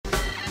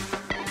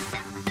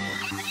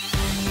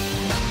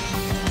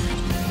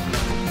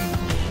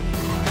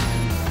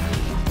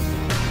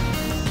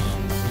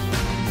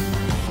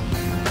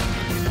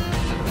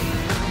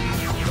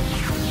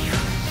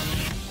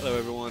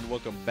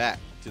welcome back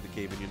to the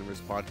Cave and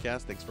Universe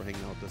podcast. Thanks for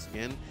hanging out with us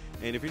again.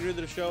 And if you're new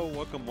to the show,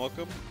 welcome.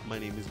 My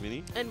name is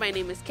Vinny. And my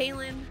name is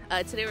Kaylin.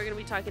 Today we're going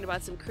to be talking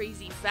about some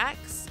crazy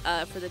facts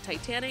for the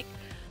Titanic.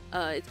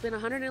 It's been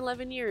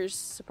 111 years,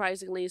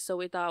 surprisingly, so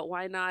we thought,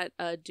 why not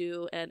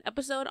do an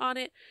episode on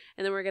it,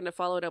 and then we're going to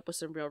follow it up with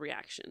some real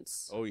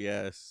reactions. Oh,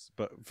 yes.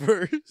 But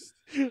first,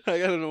 I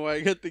don't know why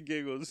I got the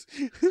giggles.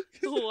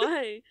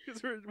 Why?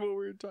 Because what we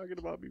were talking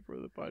about before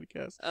the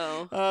podcast.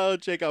 Oh.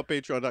 Check out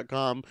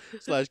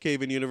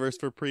patreon.com/caveanduniverse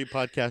for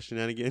pre-podcast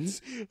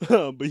shenanigans.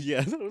 But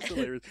yeah, that was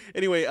hilarious.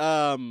 Anyway,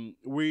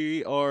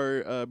 we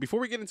are, before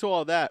we get into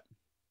all that,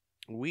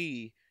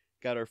 we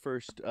got our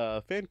first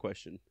fan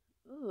question.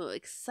 Ooh,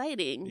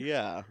 exciting.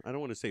 Yeah, I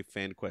don't want to say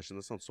fan question.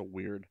 That sounds so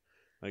weird.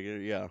 Like,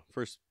 yeah,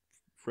 first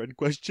friend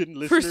question,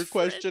 listener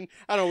question.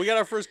 I don't know. We got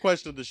our first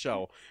question of the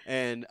show,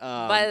 and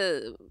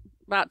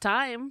about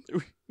time.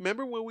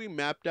 Remember when we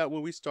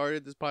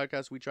started this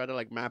podcast, we tried to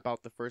like map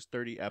out the first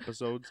 30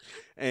 episodes,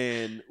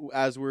 and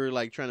as we were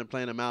like trying to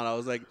plan them out, I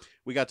was like,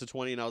 we got to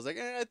 20, and I was like,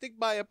 I think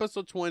by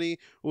episode 20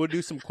 we'll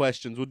do some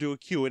questions. We'll do a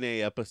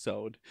Q&A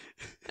episode.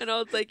 And I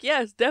was like,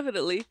 yes,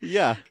 definitely.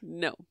 Yeah.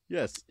 No.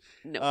 Yes.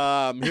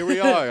 No. Here we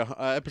are,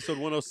 episode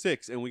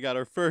 106, and we got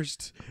our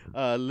first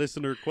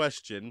listener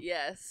question.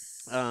 Yes.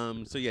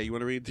 So yeah, you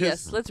want to read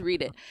this? Yes, let's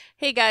read it.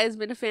 Hey guys,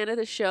 been a fan of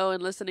the show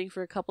and listening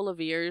for a couple of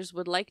years.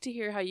 Would like to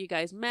hear how you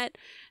guys met.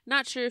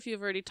 Not sure if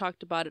you've already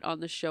talked about it on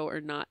the show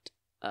or not.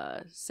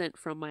 Sent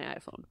from my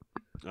iPhone.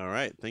 All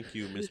right. Thank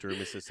you, Mr.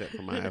 and Mrs. Sent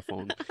from my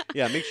iPhone.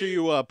 Yeah, make sure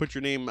you put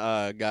your name,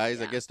 guys.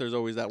 Yeah. I guess there's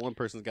always that one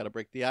person's got to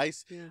break the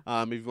ice.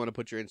 Yeah. If you want to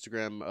put your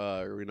Instagram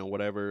or,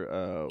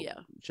 whatever, yeah.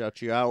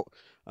 Shout you out.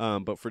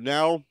 But for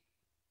now,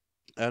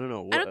 I don't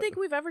know. I don't think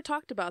we've ever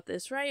talked about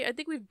this, right? I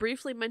think we've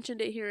briefly mentioned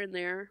it here and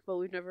there, but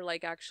we've never,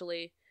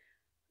 actually,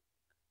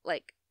 I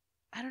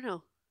don't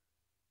know.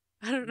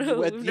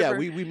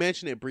 We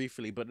mentioned it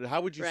briefly, but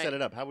how would you set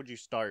it up? How would you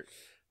start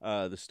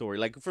the story?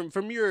 Like,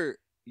 from your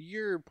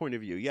point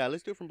of view. Yeah,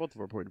 let's do it from both of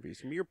our point of views.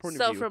 From your point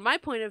of view. So, from my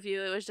point of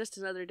view, it was just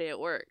another day at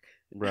work.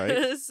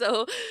 Right.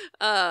 So,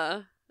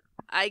 I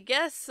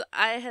guess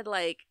I had,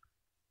 I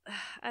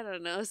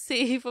don't know.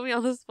 See, he put me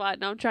on the spot.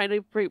 Now I'm trying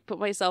to put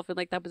myself in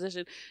that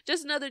position.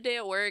 Just another day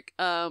at work.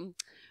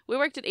 We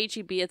worked at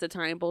HEB at the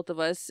time, both of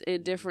us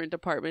in different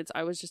departments.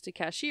 I was just a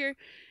cashier,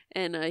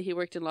 and he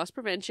worked in loss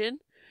prevention.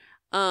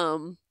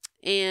 And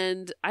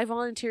I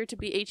volunteered to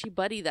be HE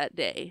buddy that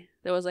day.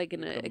 There was a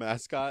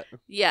mascot.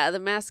 Yeah, the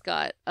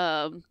mascot.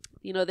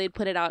 They'd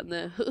put it out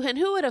and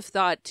who would have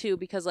thought too?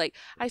 Because I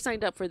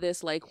signed up for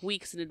this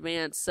weeks in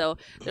advance. So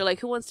they're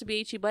like, who wants to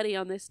be HE buddy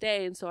on this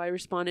day? And so I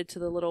responded to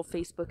the little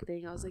Facebook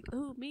thing. I was like,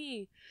 oh,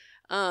 me.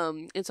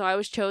 And so I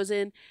was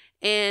chosen,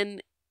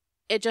 and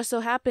it just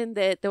so happened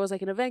that there was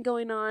an event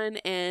going on,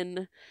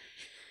 and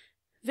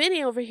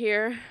Vinny over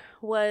here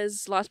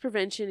was loss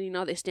prevention.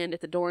 They stand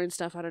at the door and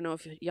stuff. I don't know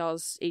if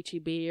y'all's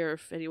HEB or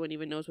if anyone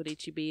even knows what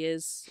HEB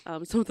is.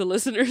 Some of the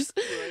listeners,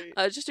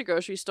 right. Just a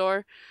grocery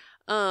store,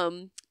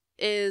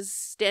 is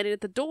standing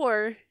at the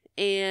door.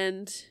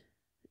 And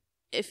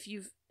if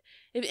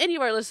any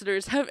of our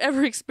listeners have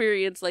ever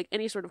experienced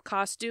any sort of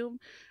costume,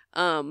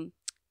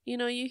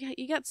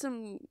 you got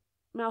some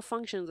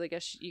malfunctions, I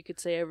guess you could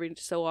say, every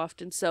so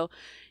often. So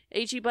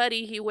HE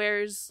buddy, he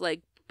wears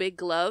big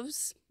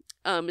gloves,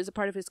 is a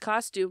part of his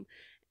costume.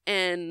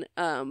 And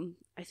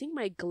I think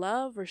my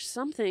glove or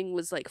something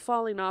was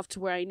falling off to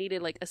where I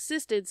needed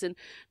assistance, and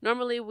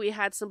normally we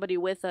had somebody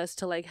with us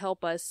to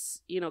help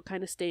us,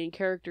 kind of stay in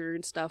character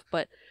and stuff,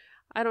 but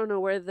I don't know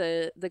where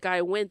the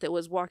guy went that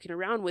was walking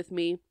around with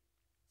me.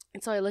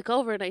 And so I look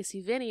over and I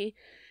see Vinny,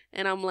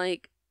 and I'm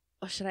like,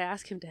 oh, should I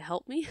ask him to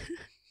help me?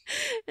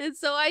 And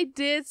so I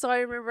did. So I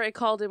remember I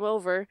called him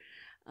over,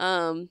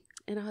 and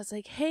I was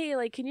like, hey,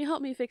 can you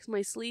help me fix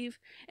my sleeve?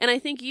 And I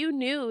think you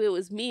knew it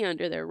was me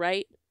under there,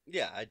 right?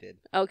 Yeah, I did.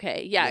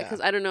 Okay, yeah,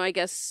 because I don't know, I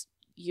guess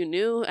you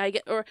knew,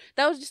 or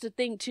that was just a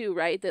thing too,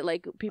 right? That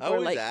people I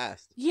were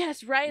asked.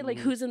 Yes, right? Mm-hmm.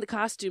 Who's in the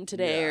costume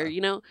today, or,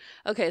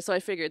 Okay, so I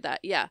figured that,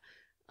 yeah.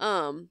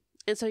 And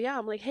so, yeah,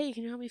 I'm like, hey,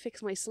 can you help me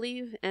fix my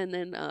sleeve? And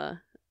then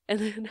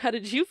how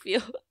did you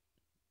feel?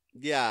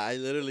 Yeah, I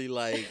literally,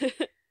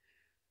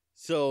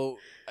 so,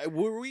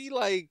 were we,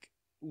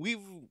 we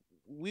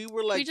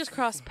were we just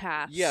crossed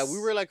paths. Yeah, we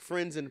were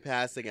friends in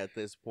passing at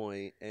this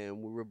point,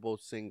 and we were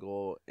both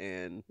single,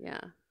 and yeah.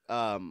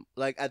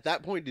 At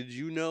that point, did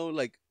you know,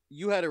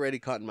 you had already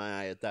caught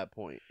my eye at that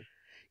point?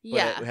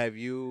 Yeah. But have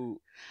you?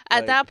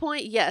 At that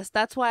point, yes.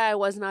 That's why I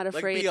was not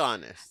afraid. Be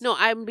honest. No,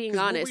 I'm being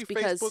honest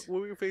because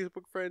when we were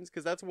Facebook friends,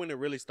 because that's when it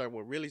really started.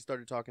 When we really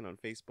started talking on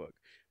Facebook,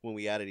 when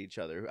we added each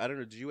other. I don't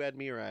know. Did you add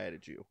me or I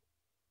added you?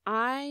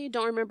 I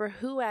don't remember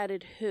who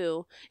added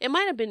who. It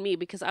might have been me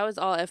because I was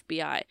all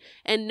FBI.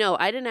 And no,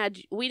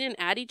 we didn't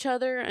add each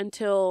other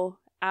until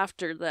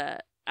after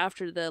the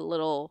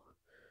little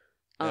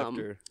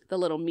the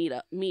little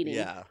meeting.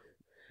 Yeah.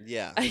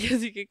 I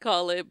guess you could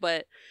call it,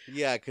 but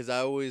yeah, because I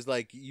always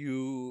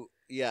you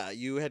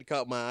had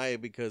caught my eye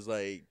because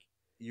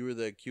you were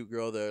the cute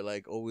girl that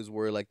like always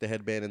wore like the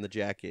headband and the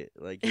jacket.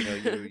 Like, you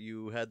know,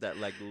 you had that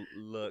like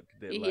look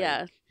that like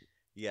Yeah.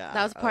 yeah.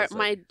 That was I part like,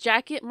 my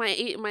jacket,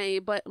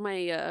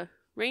 my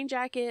rain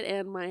jacket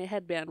and my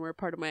headband were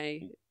part of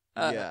my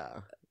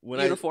yeah. When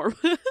uniform.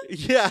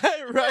 yeah,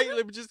 right.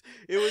 Like, just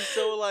it was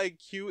so like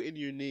cute and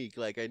unique.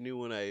 Like I knew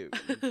when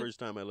the first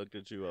time I looked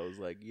at you, I was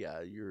like, yeah,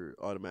 you're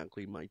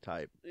automatically my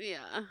type. Yeah.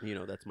 You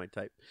know, that's my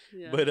type.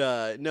 Yeah.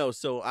 But no,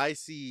 so I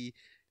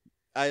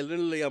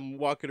literally I'm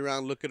walking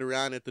around looking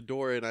around at the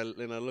door and I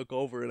look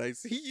over and I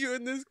see you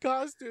in this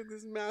costume,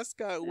 this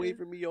mascot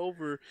waving me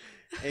over,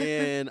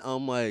 and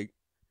I'm like,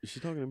 is she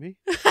talking to me?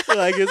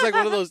 Like it's like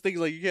one of those things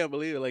like you can't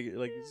believe it. Like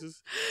it's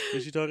just,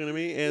 is she talking to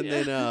me? And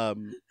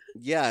then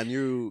yeah, and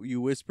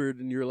you whispered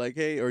and you're like,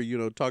 hey, or you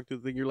know, talk to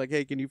the thing. You're like,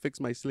 hey, can you fix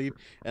my sleeve?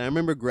 And I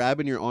remember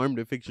grabbing your arm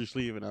to fix your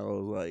sleeve, and I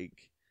was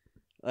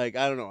like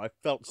I don't know, I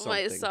felt something.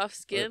 My soft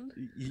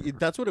skin.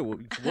 That's what it was.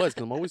 Cause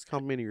I'm always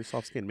complimenting your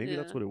soft skin. Maybe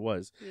that's what it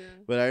was. Yeah.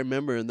 But I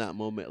remember in that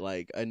moment,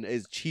 like, and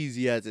as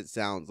cheesy as it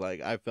sounds, like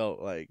I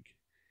felt like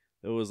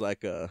it was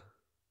like a.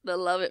 The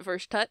love at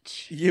first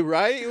touch. Yeah,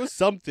 right. It was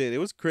something. It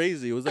was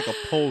crazy. It was like a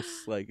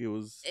pulse. Like it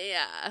was.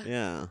 Yeah.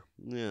 Yeah.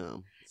 Yeah.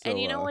 So, And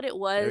you know what it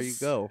was? There you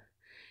go.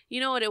 You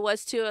know what it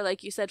was too?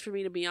 Like you said, for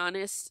me to be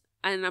honest,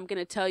 and I'm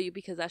gonna tell you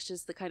because that's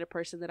just the kind of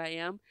person that I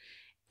am.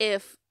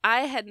 If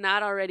I had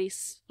not already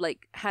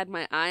like had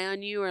my eye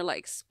on you or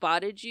like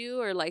spotted you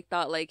or like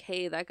thought like,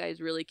 hey, that guy's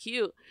really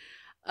cute,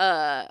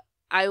 I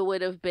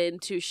would have been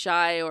too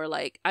shy or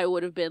like I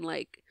would have been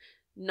like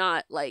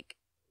not like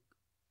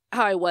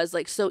how I was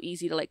like so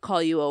easy to like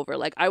call you over.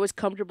 Like I was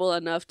comfortable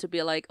enough to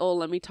be like, oh,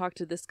 let me talk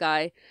to this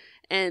guy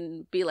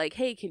and be like,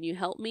 hey, can you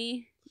help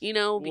me? You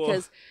know,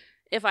 because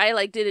if I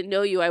like didn't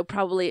know you, I would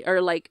probably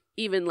or like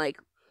even like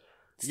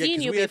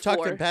seen you we before. had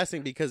talked in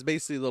passing because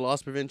basically the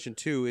loss prevention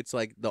too. It's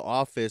like the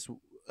office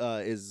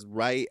is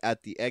right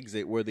at the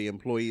exit where the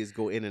employees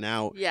go in and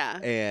out. Yeah.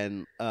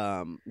 And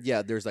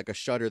yeah, there's like a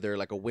shutter there,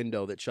 like a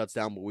window that shuts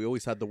down. But we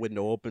always had the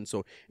window open,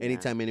 so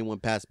anytime anyone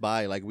passed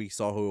by, like we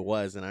saw who it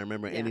was. And I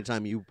remember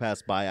anytime you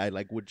passed by, I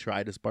like would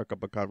try to spark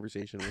up a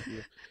conversation with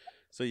you.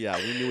 So yeah,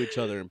 we knew each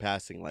other in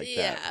passing like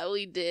that. Yeah,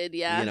 we did.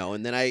 Yeah. You know,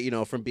 and then I, you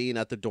know, from being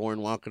at the door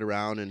and walking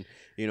around and,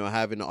 you know,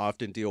 having to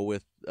often deal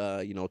with,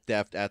 you know,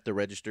 theft at the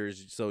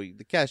registers. So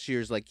the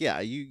cashier's like,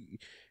 yeah,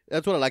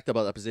 that's what I liked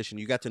about that position.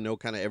 You got to know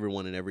kind of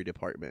everyone in every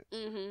department,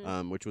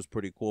 which was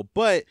pretty cool.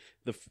 But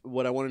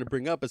what I wanted to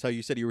bring up is how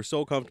you said you were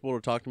so comfortable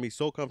to talk to me,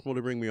 so comfortable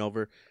to bring me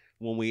over.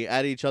 When we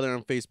added each other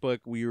on Facebook,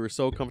 we were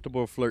so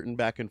comfortable flirting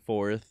back and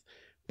forth.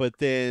 But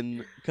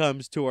then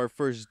comes to our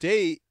first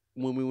date,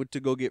 when we went to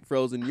go get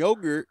frozen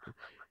yogurt,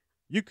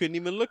 you couldn't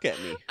even look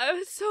at me. I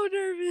was so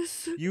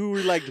nervous. You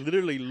were like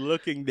literally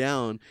looking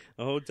down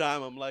the whole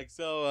time. I'm like,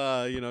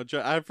 so, you know,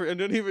 I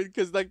don't even,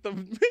 because like the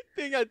big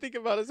thing I think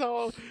about is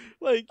how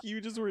like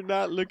you just were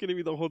not looking at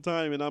me the whole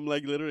time. And I'm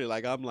like, literally,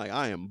 like,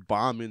 I am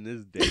bombing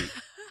this date.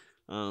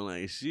 I'm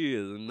like, she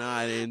is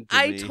not into me.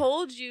 I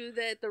told you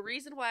that the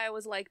reason why I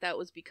was like that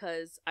was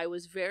because I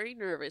was very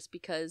nervous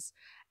because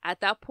at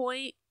that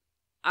point,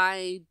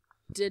 I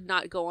did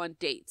not go on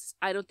dates.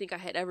 I don't think I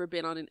had ever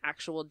been on an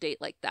actual date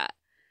like that.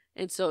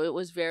 And so it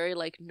was very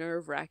like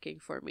nerve-wracking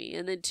for me.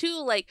 And then too,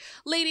 like,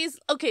 ladies,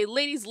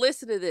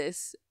 listen to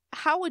this.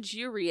 How would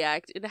you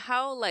react? And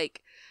how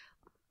like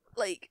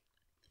my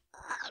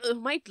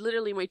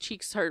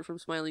cheeks hurt from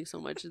smiling so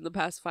much in the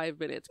past 5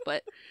 minutes,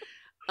 but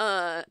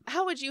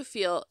how would you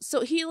feel?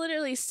 So he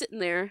literally sitting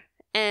there,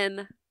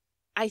 and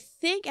I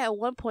think at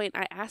one point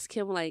I asked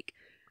him like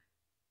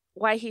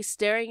why he's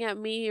staring at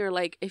me or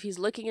like if he's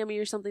looking at me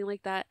or something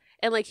like that,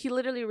 and like he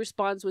literally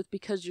responds with,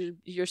 because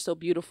you're so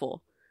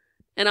beautiful.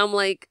 And I'm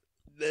like,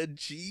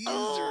 Jesus,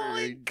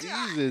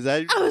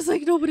 I was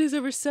like, nobody's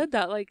ever said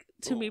that like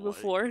to me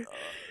before.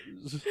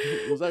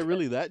 Was I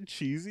really that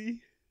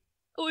cheesy?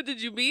 Oh,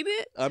 did you mean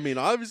it? I mean,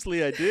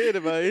 obviously I did.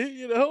 If I,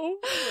 you know,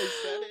 I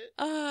said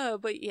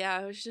it. But yeah,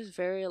 I was just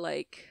very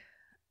like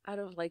out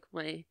of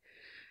my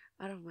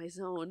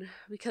zone,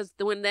 because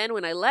when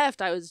I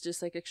left, I was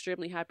just like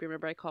extremely happy. I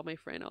remember I called my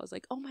friend. I was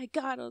like, oh my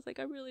God, I was like,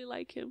 I really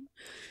like him.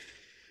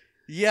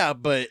 Yeah,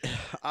 but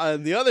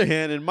on the other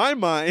hand, in my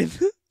mind,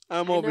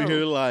 I'm over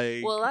here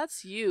like, well,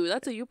 that's you.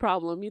 That's a you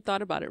problem. You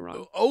thought about it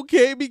wrong.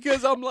 Okay,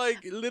 because I'm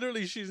like,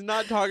 literally, she's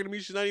not talking to me.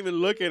 She's not even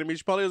looking at me.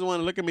 She probably doesn't want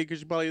to look at me because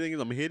she probably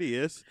thinks I'm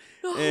hideous.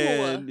 No.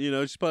 And, you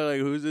know, she's probably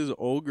like, who's this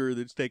ogre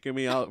that's taking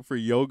me out for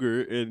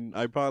yogurt? And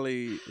I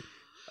probably,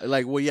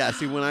 like, well, yeah,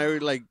 see, when I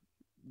like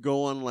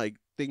go on like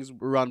things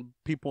around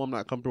people I'm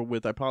not comfortable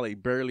with, I probably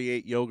barely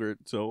ate yogurt.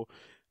 So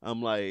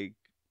I'm like,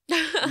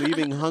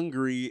 leaving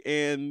hungry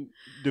and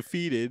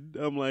defeated.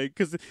 I'm like,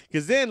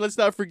 because then let's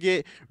not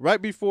forget,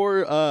 right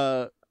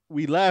before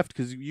we left,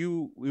 because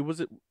we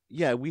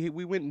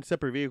went in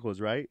separate vehicles,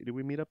 right? Did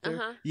we meet up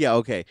there? Yeah,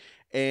 okay.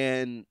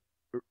 And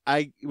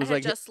I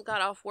just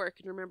got off work,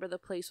 and remember the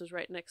place was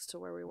right next to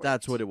where we were.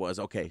 That's what it was.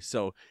 Okay,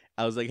 so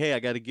I was like, hey, I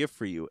got a gift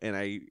for you, and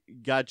I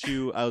got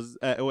you. I was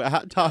at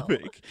Hot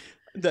Topic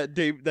that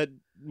day.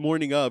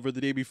 morning of or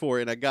the day before,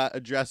 and I got a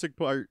Jurassic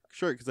Park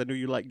shirt because I knew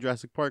you liked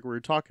Jurassic Park. We were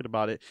talking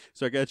about it,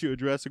 so I got you a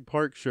Jurassic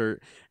Park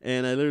shirt,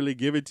 and I literally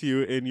give it to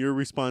you, and your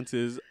response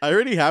is, "I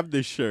already have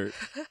this shirt,"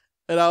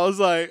 and I was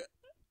like,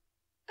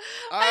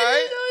 "All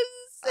right,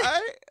 all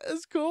right,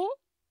 that's cool."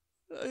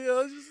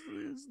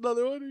 It's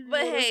another one.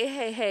 But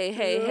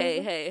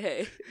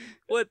hey.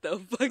 What the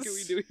fuck are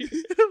we doing here?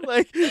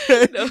 Like,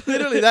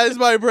 literally, that is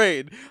my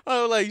brain.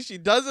 I'm like, she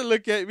doesn't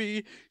look at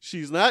me.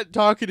 She's not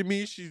talking to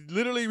me. She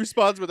literally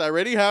responds with, "I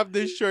already have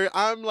this shirt."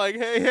 I'm like,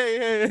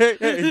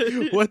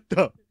 hey. What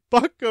the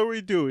fuck are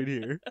we doing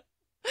here?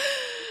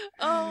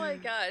 Oh my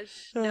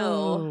gosh.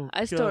 No.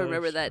 I still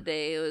remember that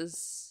day. It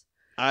was...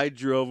 I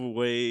drove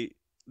away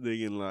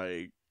thinking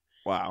like,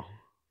 wow.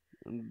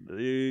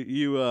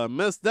 You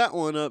messed that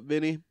one up,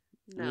 Vinny.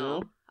 No. You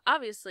know?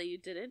 Obviously you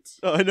didn't.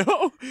 Oh, I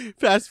know.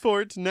 Fast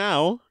forward to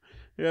now.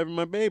 You're having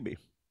my baby.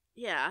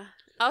 Yeah.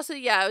 Also,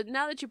 yeah,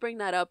 now that you bring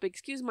that up,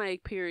 excuse my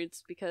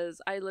appearance because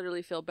I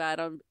literally feel bad.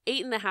 I'm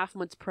 8.5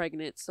 months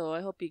pregnant, so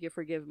I hope you can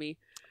forgive me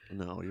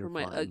No, you're for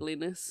my fine.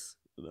 ugliness.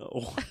 No.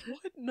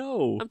 What?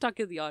 No. I'm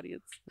talking to the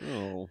audience.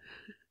 No.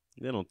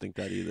 They don't think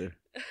that either.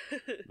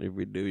 If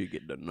we do, you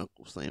get the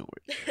knuckle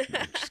sandwich. No,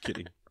 I'm just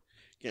kidding.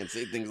 Can't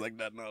say things like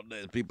that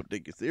nowadays. People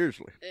take it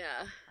seriously.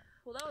 Yeah.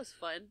 Well, that was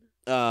fun.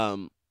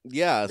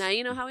 Yeah. Now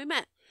you know how we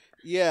met.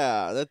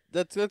 Yeah,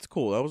 that's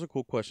cool. That was a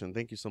cool question.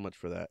 Thank you so much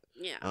for that.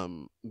 Yeah.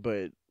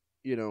 But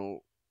you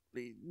know,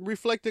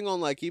 reflecting on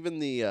like even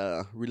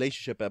the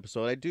relationship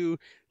episode, I do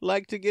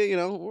like to get,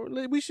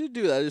 we should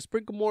do that. Just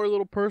sprinkle more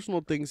little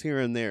personal things here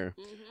and there.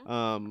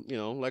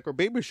 Mm-hmm. Like our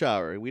baby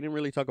shower. We didn't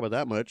really talk about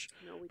that much.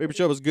 No, Baby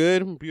shower was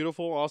good,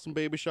 beautiful, awesome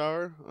baby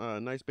shower.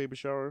 Nice baby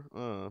shower.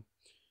 On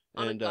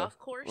a golf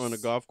course? On a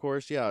golf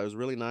course, yeah, it was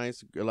really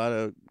nice. A lot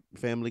of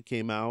family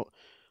came out.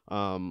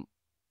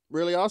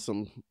 Really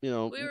awesome. We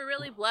were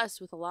really blessed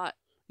with a lot.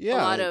 Yeah.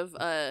 A lot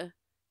of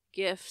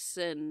gifts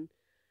and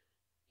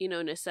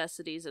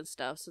necessities and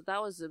stuff. So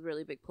that was a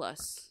really big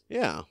plus.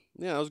 Yeah,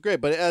 it was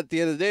great. But at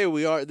the end of the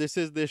day, this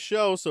is this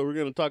show, so we're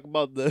gonna talk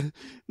about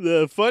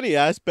the funny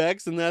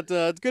aspects, and that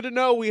it's good to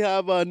know we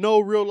have no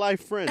real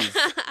life friends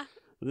that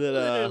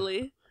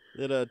literally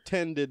that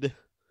attended.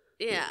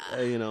 Yeah.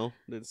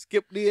 That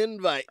skipped the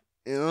invite.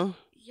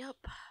 Yep.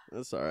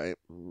 That's all right.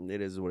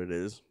 It is what it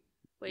is.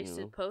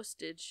 Wasted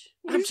postage.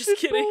 I'm just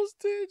kidding.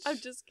 Postage. I'm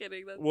just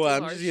kidding. That's well, too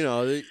I'm harsh.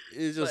 just,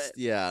 it's just,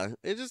 yeah.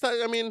 It's just,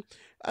 I mean,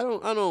 I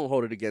don't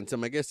hold it against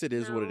him. I guess it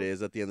is what it No.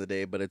 is at the end of the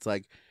day. But it's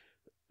like,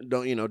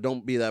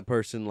 don't be that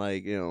person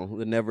like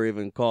that never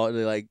even called.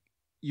 Like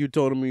you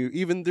told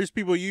him there's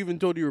people you even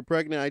told you were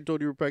pregnant. I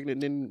told you were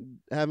pregnant and then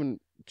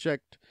haven't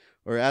checked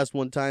or asked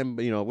one time.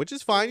 But which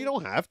is fine. You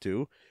don't have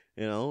to.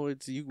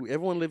 It's you.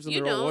 Everyone lives in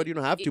their own world. You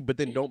don't have to, but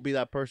then don't be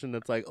that person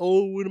that's like,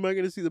 oh, when am I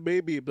going to see the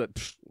baby? But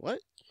what?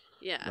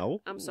 Yeah.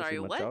 No. I'm sorry.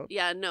 What?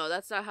 Yeah. No,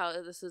 that's not how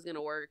this is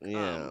gonna work.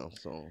 Yeah.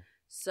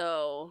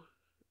 So,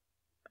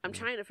 I'm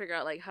trying to figure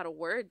out like how to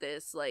word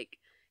this, like,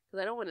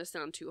 because I don't want to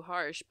sound too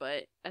harsh,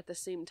 but at the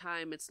same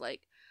time, it's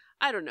like,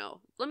 I don't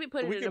know. Let me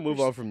put it. We can move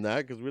on from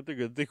that because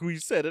I think we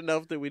said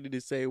enough that we need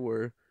to say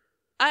we're.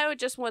 I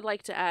would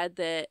like to add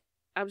that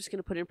I'm just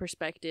gonna put in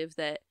perspective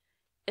that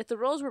if the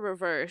roles were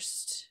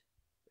reversed.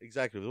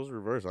 Exactly. If it was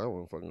reversed, I don't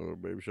want to fucking go to a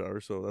baby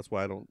shower, so that's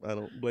why I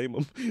don't blame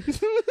them.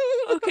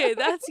 Okay,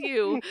 that's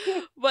you.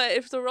 But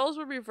if the roles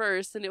were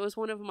reversed and it was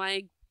one of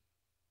my,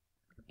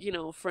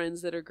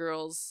 friends that are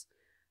girls,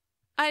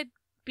 I'd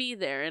be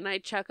there and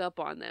I'd check up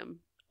on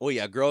them. Oh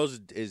yeah, girls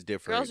is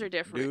different. Girls are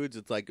different. Dudes,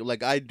 it's like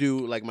I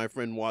do, like my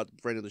friend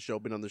of the show,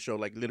 been on the show,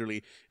 like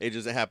literally, it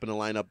just happened to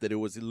line up that it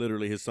was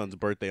literally his son's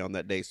birthday on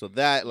that day. So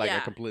that,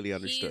 I completely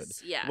understood.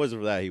 If it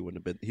wasn't for that,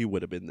 he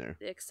would have been there.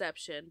 The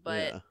exception,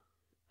 but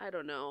I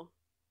don't know.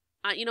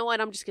 You know what?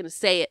 I'm just gonna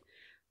say it.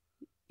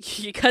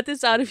 You cut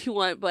this out if you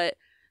want, but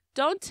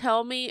don't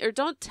tell me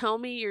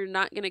you're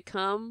not gonna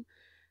come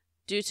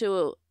due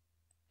to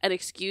an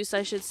excuse,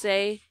 I should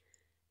say,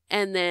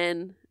 and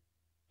then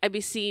I'd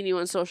be seeing you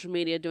on social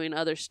media doing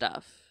other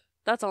stuff.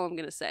 That's all I'm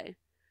gonna say.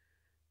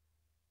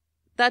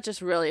 That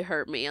just really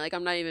hurt me. Like,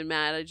 I'm not even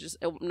mad.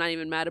 I'm not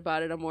even mad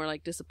about it. I'm more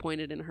like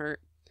disappointed and hurt.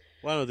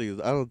 Well, I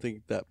don't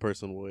think that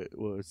person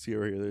will see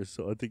her here.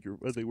 So I think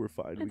we're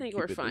fine. I think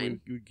we're fine.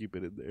 We keep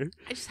it in there.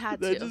 I just had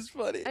to. That's just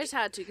funny. I just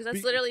had to because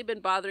that's literally been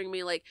bothering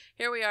me. Like,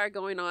 here we are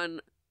going on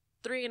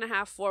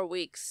 3.5, 4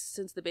 weeks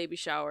since the baby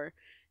shower,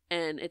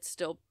 and it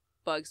still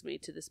bugs me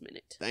to this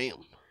minute.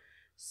 Damn.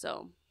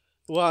 So.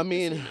 Well, I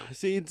mean,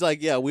 see, it's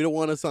like, yeah, we don't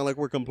want to sound like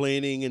we're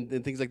complaining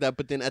and things like that.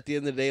 But then at the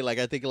end of the day, like,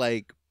 I think,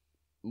 like,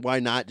 why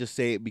not just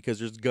say it? Because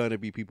there's going to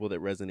be people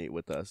that resonate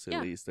with us,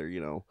 at least. Or,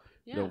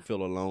 don't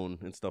feel alone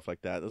and stuff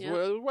like that. That's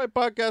why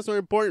podcasts are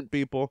important,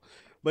 people.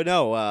 But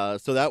no,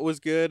 so that was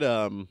good.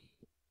 I don't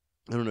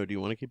know. Do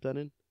you want to keep that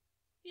in?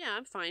 Yeah,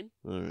 I'm fine.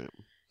 All right.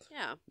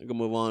 Yeah. We can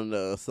move on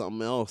to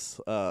something else.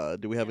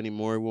 Do we have any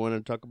more we want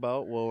to talk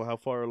about? Well, how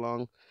far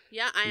along?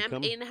 Yeah, I am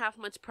 8.5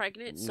 months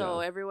pregnant, so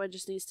everyone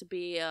just needs to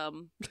be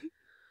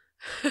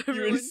You already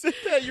Everyone- said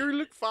that. You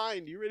look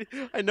fine. You ready?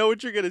 I know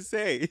what you're gonna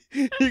say.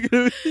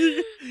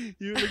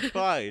 You look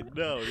fine.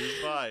 No,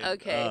 you're fine.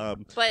 Okay.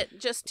 But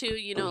just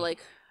to, like,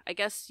 I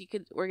guess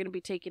we're going to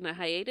be taking a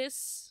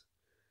hiatus.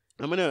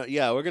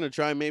 we're gonna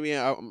try maybe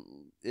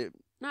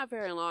Not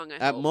very long, I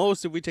at hope.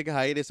 most if we take a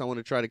hiatus. I want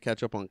to try to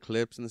catch up on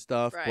clips and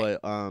stuff. Right.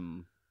 But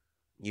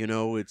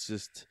it's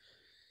just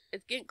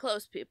It's getting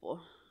close,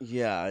 people.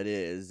 yeah, it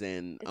is,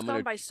 and It's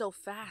gone by so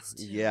fast.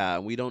 Too. Yeah,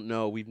 we don't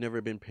know. We've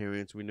never been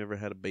parents. We never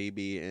had a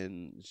baby,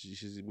 and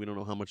we don't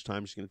know how much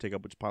time she's gonna take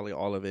up, which is probably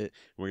all of it.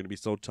 We're gonna be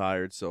so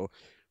tired, so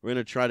we're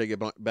gonna try to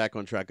get back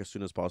on track as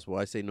soon as possible.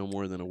 I say no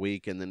more than a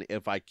week, and then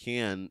if I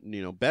can,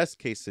 best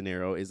case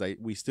scenario is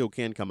we still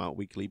can come out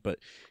weekly, but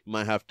you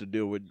might have to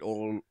deal with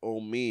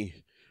old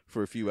me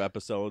for a few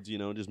episodes.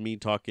 Just me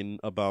talking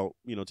about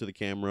to the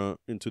camera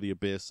into the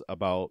abyss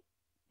about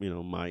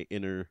my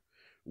inner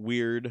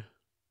weird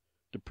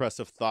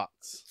depressive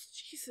thoughts.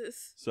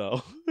 Jesus.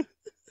 So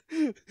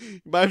you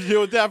might have to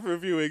deal with that for a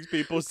few weeks,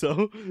 people.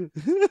 So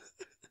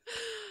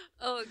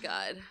Oh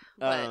God.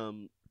 But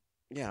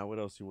yeah, what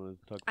else you want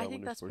to talk about? I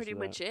think that's pretty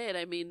much it.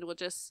 I mean, we'll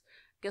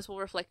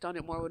reflect on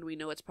it more when we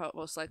know it's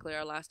most likely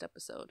our last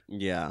episode.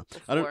 Yeah.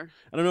 Before.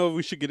 I don't know if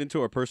we should get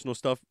into our personal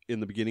stuff in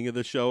the beginning of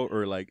the show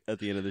or like at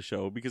the end of the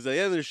show, because at the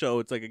end of the show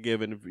it's like a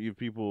given. If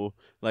people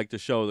like the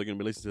show, they're gonna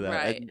be listening to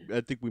that. Right.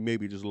 I think we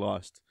maybe just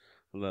lost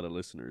a lot of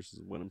listeners, is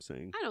what I'm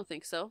saying. I don't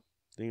think so.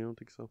 You don't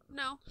think so?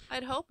 No,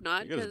 I'd hope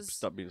not. I gotta Because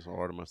stop being so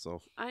hard on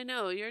myself. I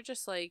know you're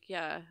just like,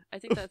 yeah. I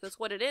think that's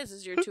what it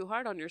is you're too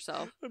hard on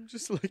yourself. I'm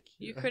just like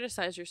You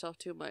criticize yourself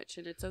too much,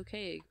 and it's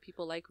okay.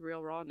 People like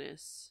real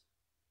rawness.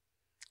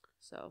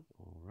 So.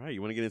 All right,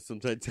 you want to get into some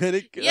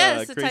Titanic?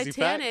 Yes, the crazy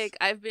Titanic. facts?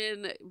 I've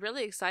been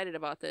really excited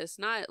about this.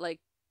 Not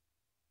like,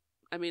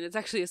 I mean, it's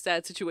actually a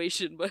sad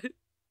situation, but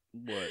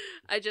What?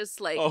 I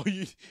just like. Oh,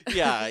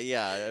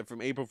 yeah.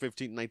 From April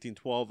 15th,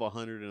 1912,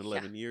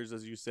 111 years,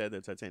 as you said, the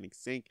Titanic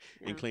sank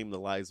and claimed the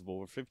lives of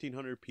over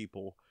 1,500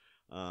 people,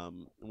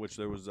 which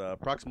there was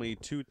approximately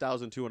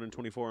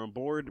 2,224 on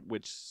board,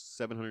 which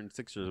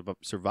 706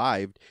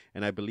 survived.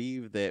 And I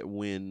believe that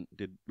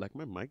did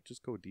my mic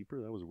just go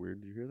deeper? That was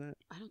weird. Did you hear that?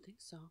 I don't think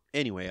so.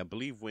 Anyway, I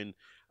believe when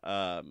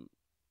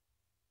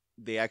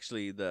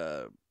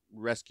the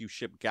rescue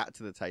ship got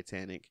to the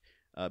Titanic,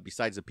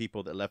 besides the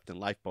people that left in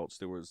lifeboats,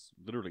 there was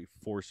literally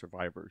 4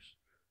 survivors.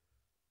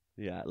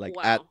 Yeah,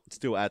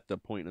 still at the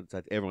point of the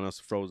Titanic, everyone else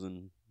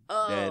frozen,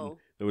 dead.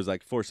 There was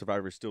 4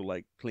 survivors still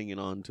clinging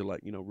on to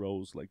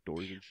rows,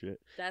 doors and shit.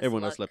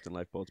 Everyone else left in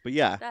lifeboats, but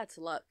yeah, that's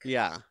luck.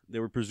 Yeah, they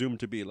were presumed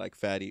to be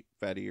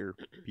fattier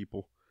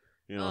people.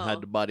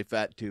 Had the body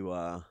fat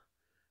to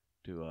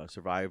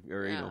survive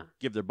or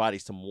give their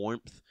bodies some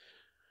warmth.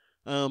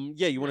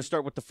 You want to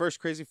start with the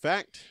first crazy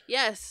fact?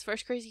 Yes,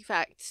 first crazy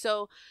fact.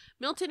 So,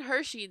 Milton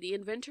Hershey, the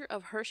inventor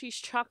of Hershey's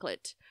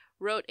chocolate,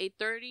 wrote a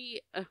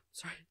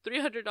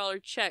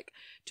 $300 check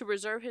to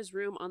reserve his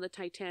room on the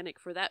Titanic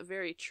for that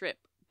very trip,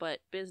 but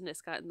business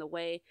got in the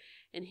way,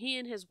 and he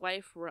and his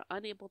wife were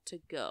unable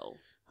to go.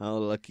 How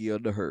lucky are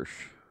the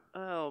Hersh?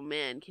 Oh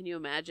man, can you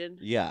imagine?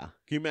 Yeah,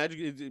 can you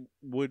imagine?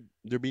 Would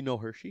there be no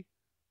Hershey?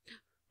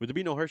 Would there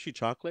be no Hershey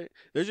chocolate?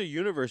 There's a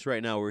universe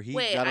right now where he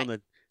got on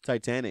the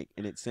Titanic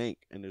and it sank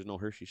and there's no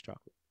Hershey's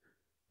chocolate.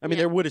 I mean,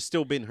 there would have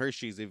still been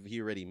Hershey's if he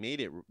already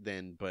made it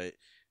then, but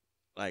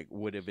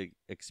would have it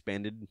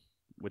expanded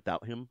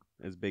without him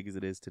as big as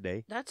it is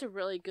today? That's a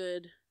really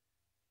good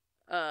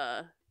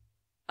what'd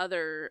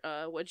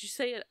you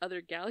say,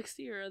 other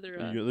galaxy or other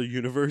the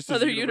universe?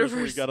 Other universe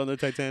where he universe. got on the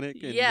Titanic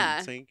and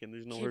it sank and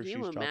there's no Can Hershey's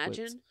you imagine?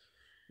 chocolates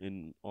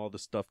and all the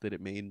stuff that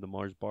it made, the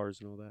Mars bars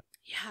and all that.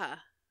 Yeah.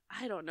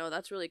 I don't know.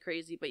 That's really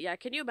crazy. But yeah,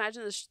 can you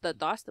imagine the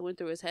thoughts that went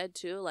through his head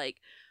too?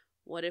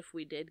 What if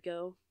we did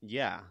go?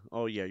 Yeah.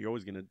 Oh, yeah. You're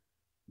always going to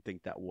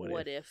think that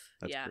what if.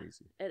 That's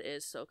crazy. It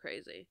is so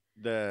crazy.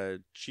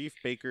 The chief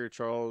baker,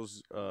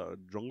 Charles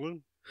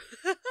Drunglin?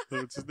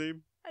 What's his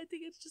name? I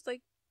think it's just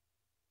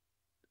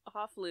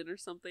Hofflin or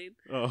something.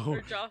 Oh.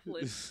 Or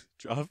Jofflin.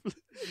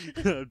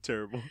 Jofflin?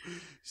 Terrible.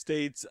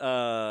 States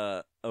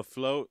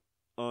afloat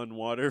on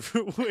water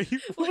for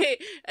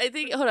Wait, I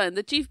think, hold on.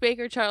 The chief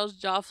baker, Charles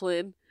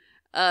Jofflin,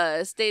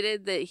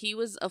 stated that he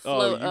was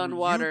afloat on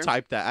water. You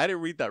typed that. I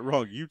didn't read that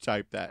wrong. You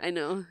typed that. I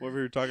know. Whether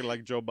you were talking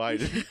like Joe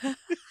Biden.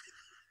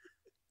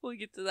 We'll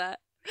get to that.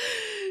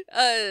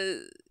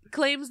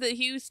 Claims that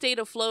he stayed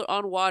afloat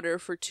on water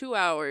for 2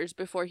 hours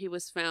before he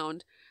was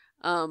found.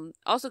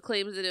 Also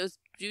claims that it was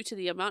due to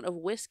the amount of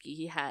whiskey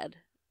he had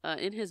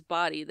in his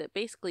body that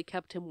basically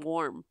kept him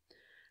warm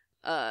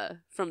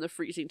from the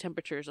freezing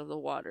temperatures of the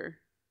water.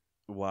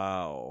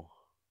 Wow.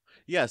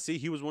 Yeah, see,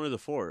 he was one of the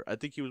 4. I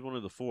think he was one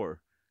of the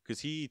 4.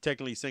 Because he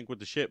technically sank with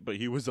the ship, but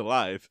he was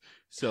alive.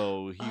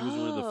 So he was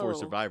one of the 4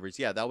 survivors.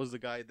 Yeah, that was the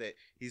guy that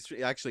he's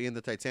actually in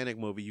the Titanic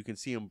movie. You can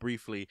see him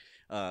briefly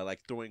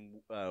throwing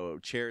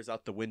chairs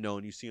out the window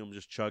and you see him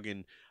just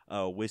chugging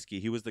whiskey.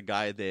 He was the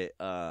guy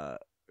that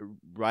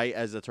right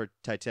as the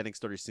Titanic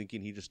started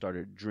sinking, he just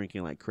started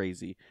drinking like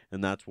crazy,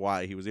 and that's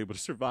why he was able to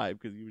survive,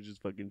 because he was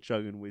just fucking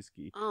chugging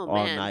whiskey Oh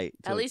all man. night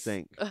till it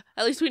sank.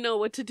 At least we know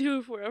what to do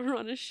if we're ever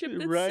on a ship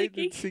that's Right,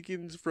 sinking. and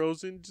sinking's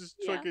frozen. Just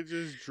Yeah. fucking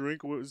just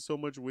drink so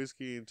much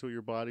whiskey until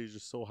your body's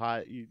just so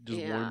hot, it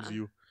just warms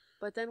you.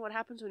 But then what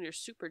happens when you're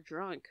super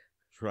drunk?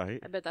 Right.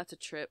 I bet that's a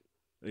trip.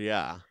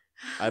 Yeah.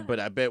 I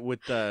bet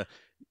with the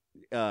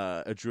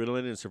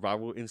adrenaline and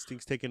survival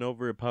instincts taking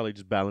over, it probably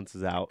just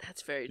balances out.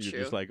 That's very You're true.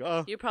 just like,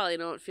 oh. You probably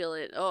don't feel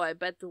it. Oh, I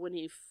bet that when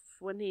he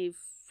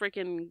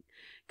freaking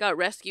got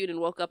rescued and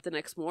woke up the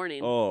next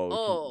morning.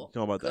 Oh,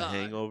 talking about God. the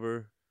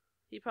hangover.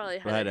 He probably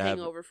had a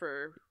hangover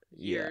for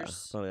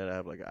years. Yeah, probably had to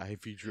have like an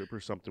IV drip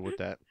or something with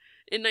that.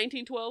 In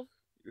 1912?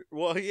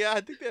 Well, yeah,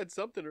 I think they had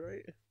something,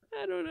 right?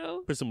 I don't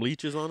know. Put some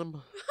leeches on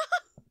him.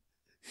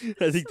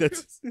 I think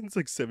it's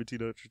like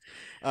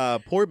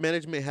 1700s. Poor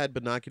management had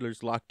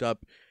binoculars locked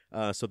up,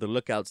 so the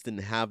lookouts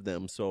didn't have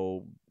them.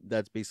 So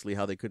that's basically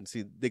how they couldn't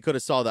see. They could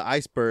have saw the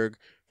iceberg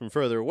from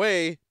further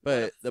away,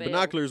 but the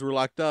binoculars were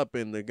locked up,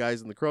 and the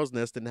guys in the crow's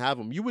nest didn't have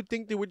them. You would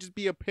think there would just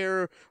be a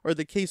pair, or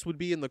the case would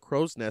be in the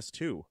crow's nest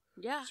too.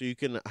 Yeah. So you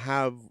can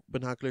have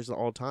binoculars at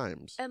all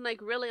times. And like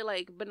really,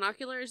 like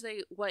binoculars,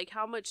 they like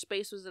how much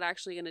space was it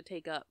actually going to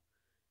take up?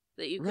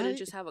 That you couldn't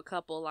just have a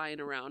couple lying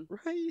around.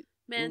 Right.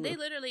 Man, they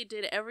literally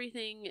did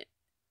everything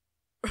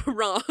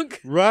wrong.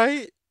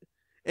 Right.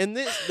 And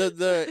this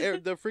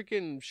the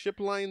freaking ship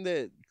line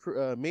that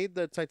made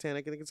the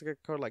Titanic, I think it's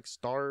called like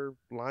Star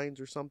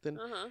Lines or something.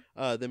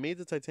 That made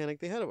the Titanic.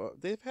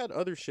 They've had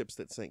other ships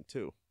that sank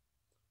too.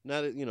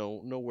 Not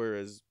nowhere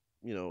as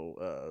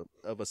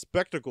of a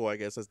spectacle, I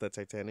guess, as the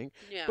Titanic.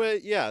 Yeah.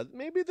 But yeah,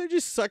 maybe they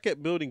just suck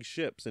at building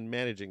ships and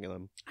managing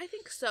them. I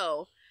think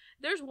so.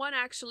 There's one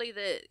actually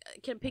that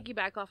can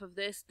piggyback off of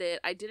this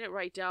that I didn't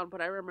write down,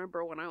 but I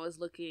remember when I was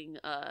looking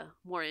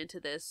more into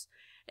this,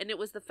 and it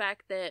was the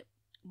fact that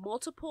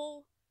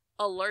multiple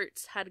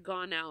alerts had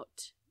gone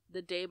out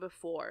the day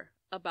before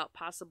about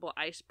possible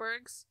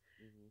icebergs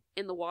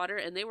in the water,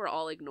 and they were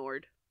all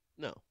ignored.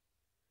 No.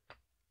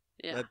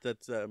 Yeah.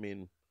 That's I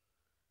mean,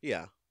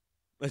 yeah.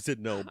 I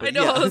said no, but I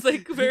know, yeah. I was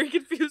like very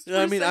confused.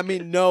 I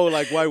mean, no.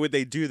 Like, why would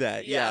they do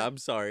that? Yeah. Yeah, I'm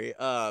sorry.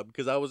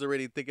 Because I was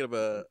already thinking of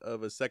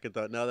a second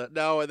thought. Now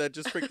that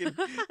just freaking.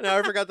 Now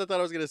I forgot the thought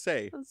I was gonna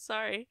say. I'm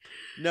sorry.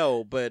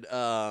 No, but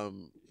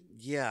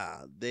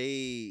yeah,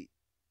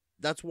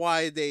 That's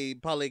why they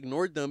probably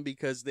ignored them,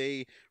 because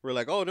they were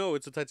like, "Oh no,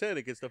 it's a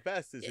Titanic. It's the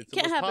fastest. It's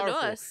the most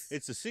powerful.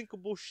 It's a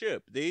sinkable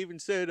ship." They even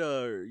said,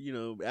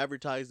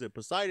 advertised that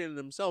Poseidon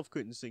himself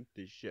couldn't sink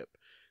this ship.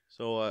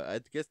 So I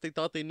guess they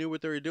thought they knew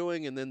what they were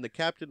doing, and then the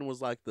captain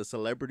was like the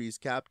celebrity's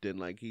captain.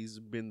 Like, he's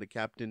been the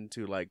captain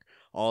to like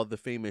all the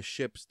famous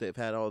ships. They've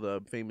had all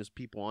the famous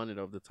people on it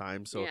all the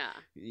time. So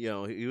he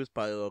was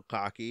probably a little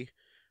cocky.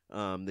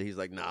 That he's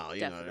like, no,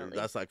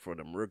 that's like for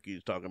them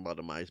rookies talking about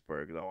the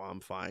iceberg. Oh,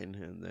 I'm fine.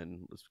 And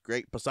then it's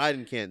great.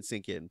 Poseidon can't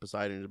sink in.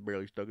 Poseidon just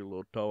barely stuck a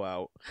little toe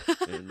out,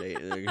 and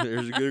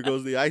there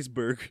goes the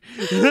iceberg.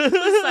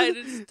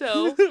 Poseidon's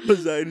toe.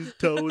 Poseidon's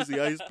toe is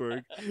the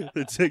iceberg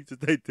that sank the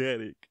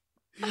Titanic.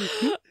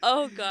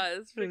 Oh god,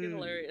 it's freaking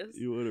hilarious.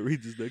 You want to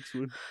read this next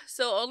one?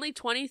 So only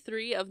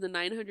 23 of the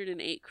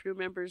 908 crew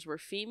members were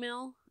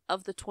female.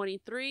 Of the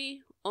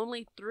 23,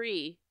 only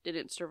 3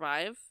 didn't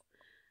survive.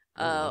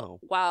 Wow.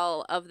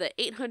 While of the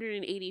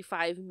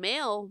 885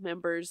 male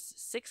members,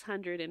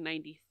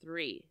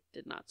 693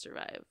 did not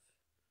survive.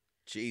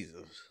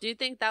 Jesus. Do you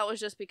think that was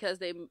just because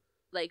they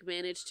like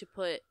managed to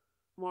put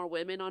more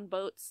women on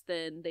boats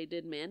than they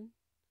did men?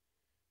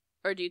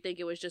 Or do you think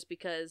it was just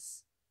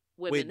because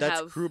women Wait,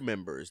 that's crew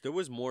members. There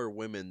was more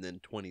women than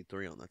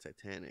 23 on the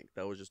Titanic.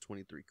 That was just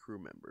 23 crew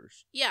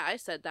members. Yeah, I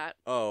said that.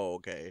 Oh,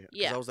 okay.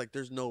 Yeah. I was like,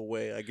 there's no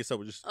way. I guess I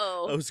was just...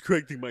 Oh. I was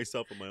correcting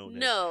myself in my own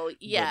head. No,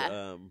 yeah.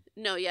 But,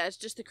 no, yeah, it's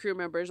just the crew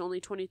members.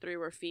 Only 23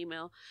 were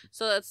female.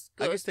 So that's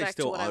I goes guess they back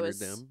still to what honored I was...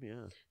 them,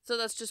 yeah. So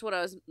that's just what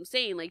I was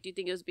saying. Like, do you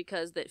think it was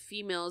because that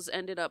females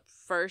ended up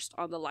first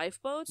on the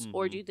lifeboats?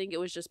 Or do you think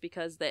it was just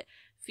because that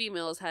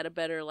females had a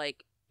better,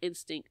 like,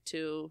 instinct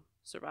to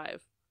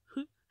survive?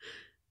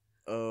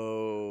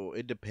 Oh,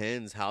 it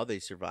depends how they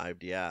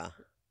survived. Yeah.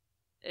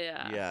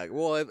 Yeah.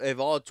 Well,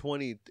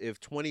 if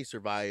 20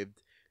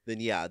 survived, then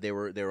yeah, they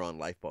were on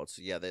lifeboats.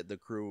 So yeah,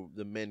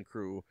 the men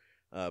crew,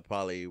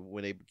 probably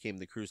when it became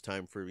the cruise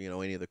time for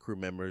any of the crew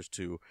members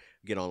to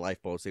get on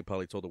lifeboats, they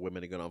probably told the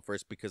women to get on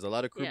first, because a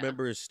lot of crew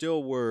members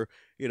still were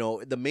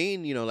the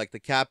main like the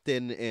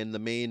captain and the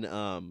main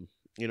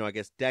I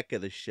guess deck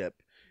of the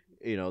ship.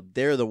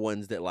 They're the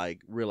ones that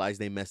like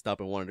realized they messed up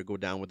and wanted to go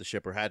down with the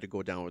ship, or had to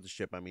go down with the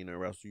ship. I mean,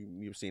 or else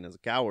you're seen as a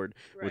coward,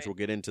 which we'll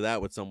get into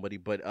that with somebody.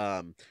 But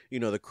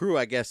the crew,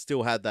 I guess,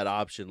 still had that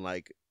option.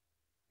 Like,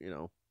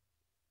 you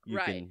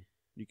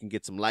can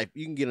get some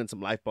you can get in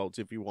some lifeboats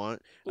if you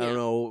want. I don't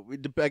know.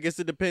 I guess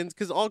it depends,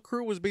 because all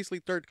crew was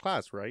basically third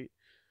class, right?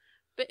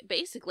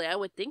 Basically, I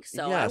would think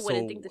so. Yeah, I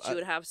wouldn't think that you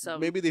would have some.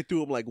 Maybe they threw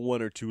them like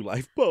 1 or 2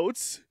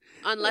 lifeboats.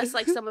 Unless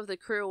like some of the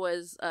crew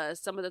was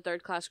some of the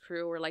third class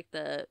crew were like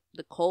the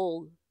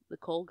coal the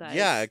coal guys.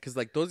 Yeah, because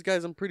like those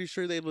guys, I'm pretty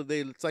sure they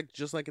it's like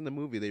just like in the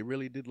movie, they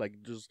really did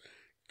like just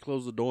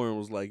close the door and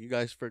was like, you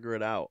guys figure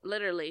it out.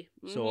 Literally.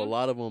 So a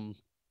lot of them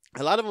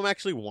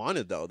actually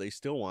wanted, though. They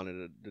still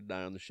wanted to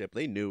die on the ship.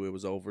 They knew it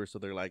was over, so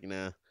they're like,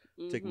 nah,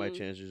 take my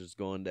chances just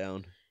going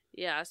down.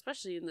 Yeah,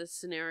 especially in this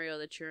scenario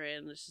that you're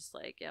in. It's just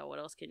like, yeah, what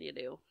else can you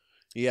do?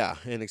 Yeah,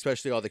 and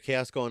especially all the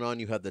chaos going on.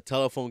 You had the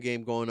telephone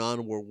game going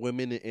on where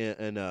women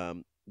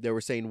and they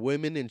were saying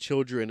women and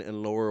children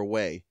and lower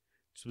away.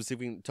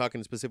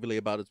 Talking specifically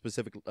about a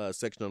specific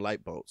section of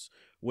lifeboats.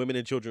 Women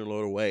and children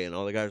lower away, and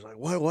all the guys were like,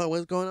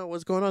 what's going on?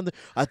 What's going on?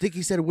 I think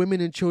he said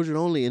women and children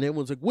only, and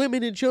everyone's like,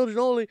 women and children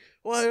only.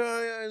 What?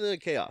 And then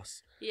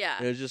chaos. Yeah.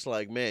 And it's just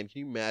like, man,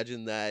 can you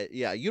imagine that?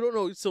 Yeah, you don't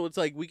know. So it's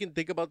like we can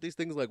think about these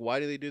things like, why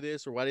do they do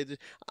this or why did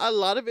a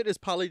lot of it is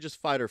probably just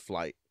fight or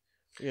flight.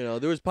 You know,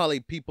 there was probably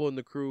people in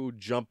the crew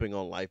jumping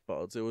on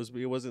lifeboats. It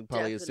wasn't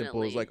probably as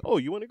simple as like, oh,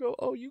 you want to go?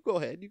 Oh, you go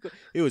ahead. You go.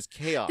 It was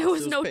chaos. There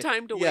was no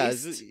time to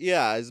waste.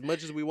 Yeah, as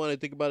much as we want to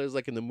think about it as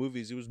like in the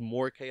movies, it was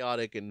more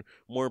chaotic and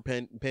more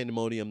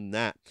pandemonium than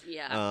that.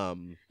 Yeah.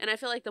 And I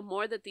feel like the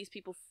more that these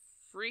people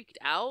freaked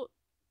out,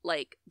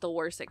 like the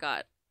worse it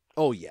got.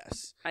 Oh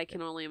yes. I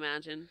can only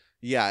imagine.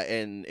 Yeah,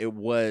 and it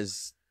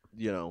was,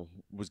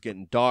 was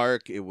getting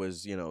dark. It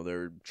was,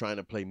 they're trying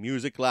to play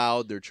music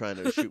loud. They're trying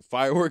to shoot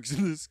fireworks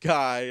in the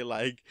sky.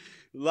 Like,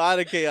 a lot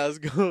of chaos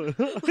going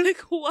on.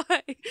 Like,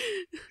 why?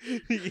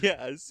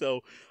 Yeah,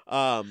 so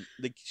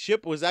the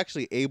ship was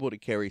actually able to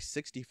carry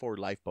 64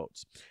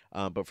 lifeboats.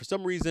 But for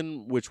some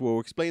reason, which we'll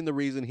explain the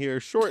reason here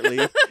shortly,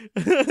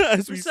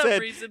 as we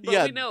said,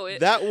 we know it.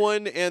 That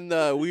one, and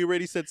we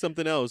already said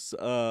something else.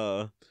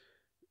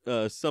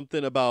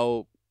 Something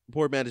about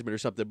poor management or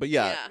something. But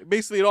yeah,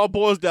 basically it all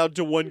boils down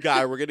to one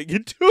guy. We're gonna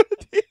get to it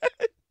at the end.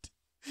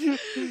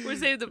 We're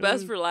saving the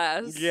best for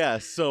last. Yeah,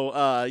 so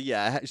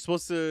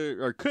supposed to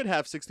or could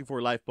have 64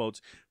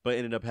 lifeboats, but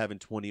ended up having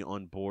 20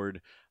 on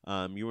board.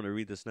 You want to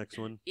read this next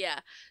one? Yeah.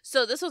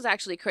 So this was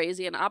actually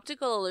crazy. An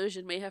optical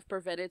illusion may have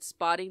prevented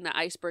spotting the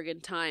iceberg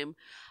in time.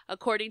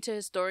 According to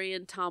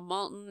historian Tom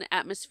Malton,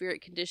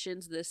 atmospheric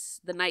conditions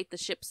the night the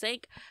ship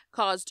sank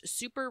caused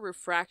super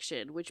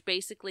refraction, which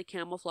basically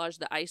camouflaged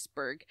the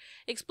iceberg,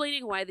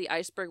 explaining why the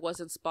iceberg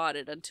wasn't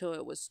spotted until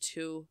it was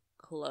too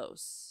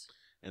close.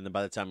 And then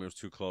by the time it was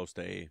too close,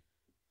 they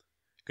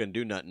couldn't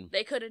do nothing.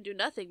 They couldn't do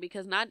nothing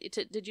because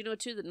did you know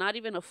too that not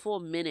even a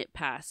full minute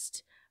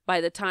passed by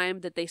the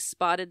time that they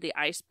spotted the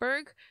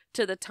iceberg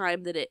to the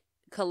time that it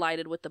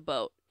collided with the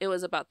boat. It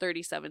was about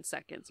 37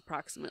 seconds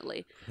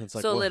approximately. Like,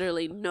 so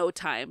literally no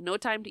time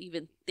to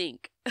even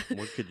think.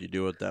 What could you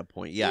do at that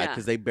point? Yeah,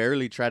 because they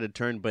barely tried to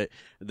turn, but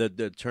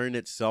the turn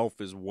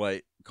itself is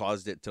what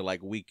caused it to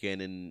like weaken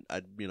and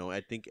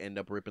I think end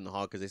up ripping the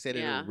hull because they said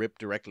it didn't rip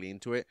directly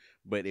into it,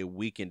 but it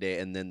weakened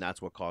it, and then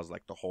that's what caused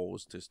like the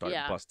holes to start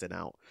busting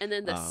out. And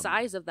then the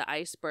size of the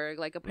iceberg,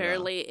 like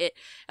apparently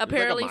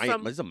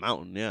it's a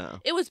mountain. Yeah,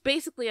 it was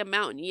basically a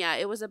mountain. Yeah,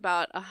 it was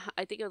about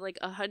I think it was like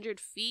 100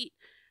 feet.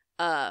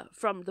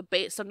 From the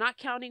base, so not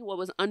counting what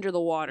was under the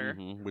water,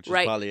 which is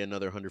probably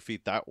another 100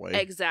 feet that way.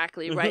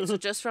 Exactly, right. So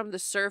just from the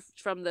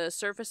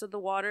surface of the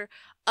water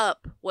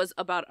up was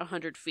about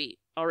 100 feet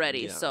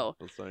already. Yeah, so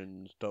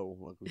Poseidon's toe,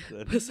 like we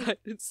said.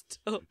 Poseidon's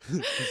toe.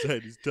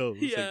 Poseidon's toe.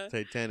 Yeah. Like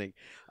Titanic.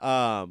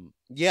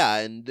 Yeah,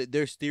 and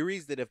there's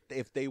theories that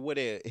if they would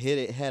have hit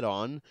it head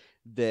on,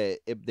 that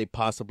they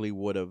possibly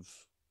would have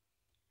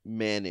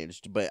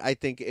managed. But I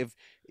think if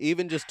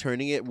even just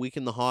turning it,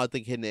 weakened the hull, I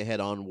think hitting it head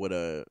on would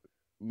have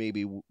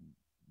maybe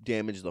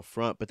damage the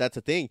front. But that's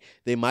the thing,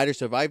 they might have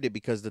survived it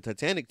because the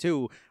Titanic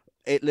too,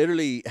 it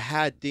literally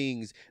had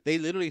things, they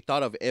literally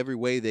thought of every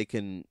way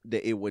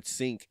that it would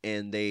sink,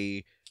 and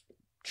they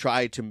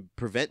tried to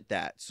prevent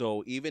that.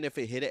 So even if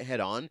it hit it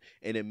head on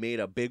and it made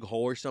a big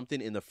hole or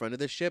something in the front of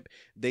the ship,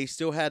 they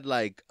still had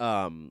like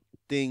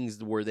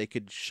things where they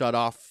could shut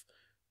off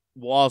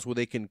walls where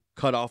they can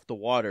cut off the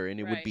water, and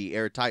it would be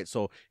airtight.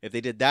 So if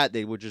they did that,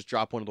 they would just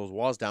drop one of those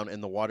walls down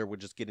and the water would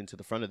just get into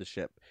the front of the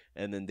ship,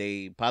 and then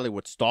they probably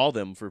would stall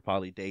them for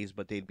probably days,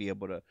 but they'd be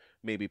able to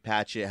maybe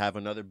patch it, have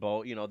another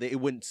boat,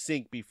 it wouldn't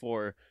sink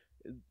before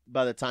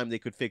by the time they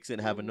could fix it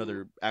and have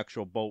another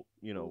actual boat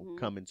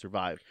come and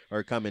survive,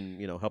 or come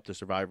and help the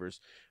survivors.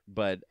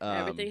 But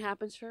everything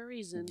happens for a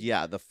reason.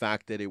 Yeah, the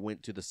fact that it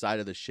went to the side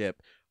of the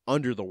ship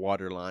under the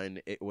water line,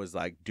 it was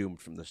like doomed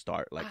from the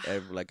start. Like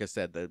like I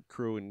said, the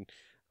crew and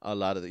a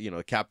lot of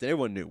the captain,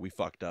 everyone knew we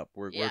fucked up.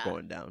 We're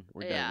going down.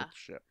 We're done with the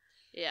ship.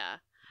 Yeah,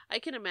 I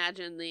can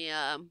imagine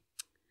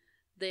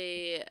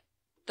the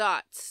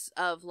thoughts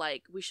of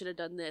like, we should have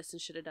done this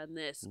and should have done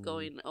this,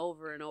 going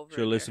over and over.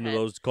 Should listen to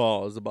those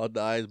calls about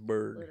the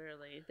iceberg.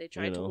 Literally, they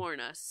tried to warn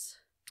us.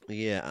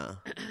 Yeah,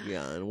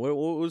 yeah. And what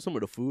was some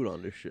of the food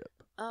on this ship?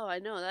 Oh, I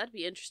know, that'd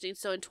be interesting.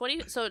 So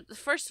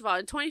first of all,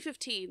 in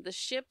 2015, the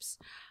ship's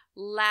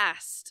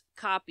last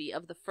copy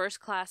of the first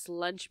class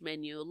lunch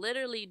menu,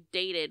 literally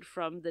dated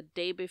from the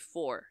day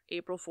before,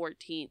 April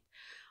 14th,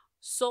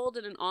 sold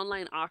in an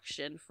online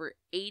auction for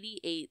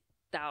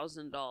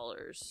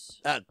 $88,000.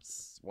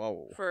 That's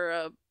whoa.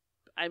 For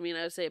I mean,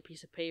 I would say a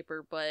piece of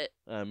paper, but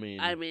I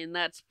mean,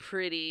 that's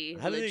pretty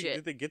how legit.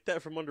 did they get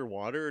that from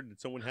underwater? Or did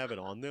someone have it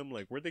on them?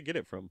 Like, where'd they get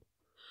it from?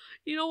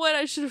 You know what?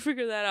 I should have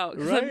figured that out.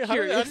 Right? I'm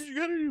curious.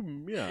 How did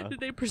you? Yeah. Did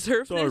they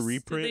preserve So a this?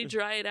 reprint? Did they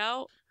dry it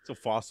out? It's a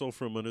fossil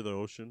from under the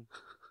ocean.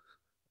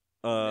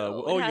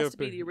 No, it has to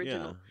be the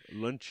original. Yeah,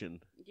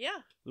 luncheon.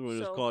 Yeah.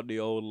 It's called the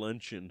old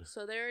luncheon.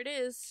 So there it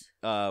is.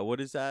 What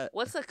is that?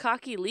 What's a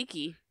cocky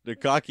leaky? The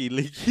cocky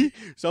leaky.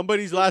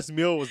 Somebody's last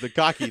meal was the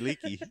cocky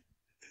leaky.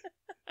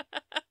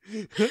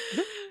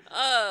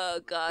 Oh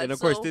God! And of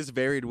course, this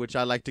varied, which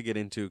I like to get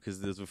into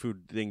because the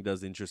food thing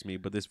does interest me.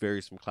 But this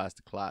varies from class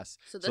to class.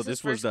 So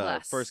this was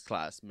the first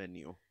class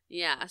menu.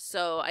 Yeah.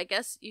 So I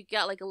guess you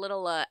got like a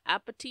little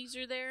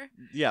appetizer there.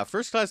 Yeah,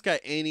 first class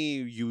got any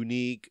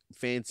unique,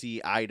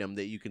 fancy item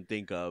that you can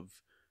think of.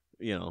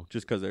 You know,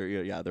 just because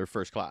they're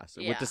first class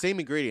with the same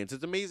ingredients.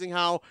 It's amazing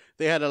how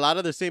they had a lot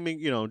of the same,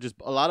 just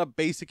a lot of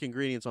basic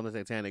ingredients on the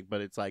Titanic,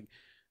 but it's like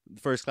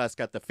first class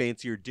got the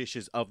fancier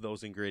dishes of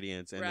those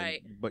ingredients, and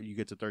right. But you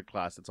get to third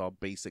class, it's all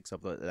basics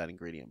of that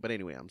ingredient. But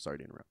anyway, I'm sorry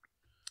to interrupt.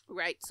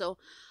 Right. So,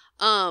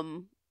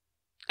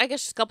 I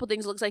guess just a couple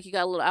things. Looks like you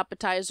got a little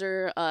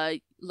appetizer.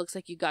 Looks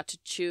like you got to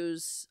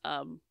choose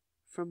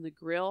from the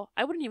grill.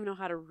 I wouldn't even know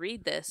how to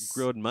read this.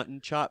 Grilled mutton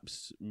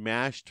chops,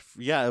 mashed.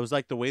 Yeah, it was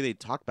like the way they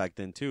talked back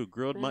then too.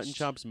 Grilled mutton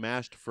chops,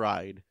 mashed,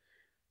 fried,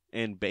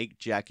 and baked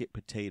jacket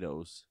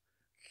potatoes.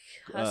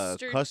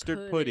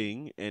 Custard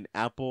pudding and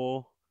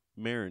apple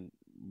merengue.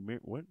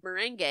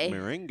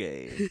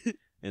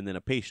 And then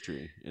a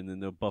pastry. And then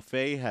the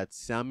buffet had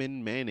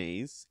salmon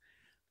mayonnaise,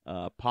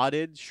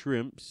 potted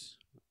shrimps.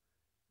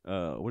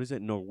 What is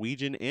it?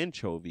 Norwegian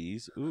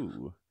anchovies.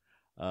 Ooh.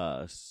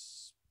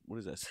 What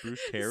is that?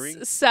 Spruce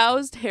herring?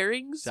 Soused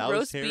herrings, Soused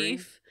roast herring?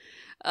 beef,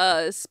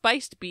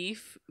 spiced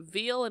beef,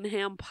 veal and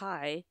ham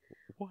pie,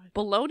 What?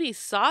 bologna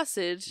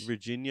sausage,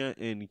 Virginia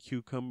and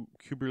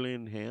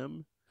Cumberland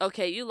ham.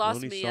 Okay, you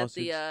lost bologna me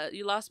sausage.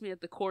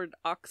 at the corned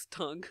ox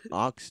tongue.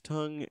 Ox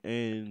tongue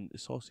and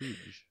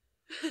sausage.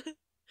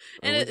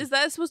 And Or was is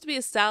that supposed to be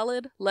a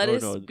salad?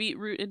 Lettuce, no.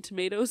 beetroot, and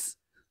tomatoes?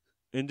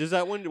 And does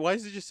that one? Why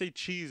does it just say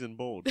cheese in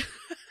bold?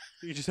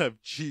 You just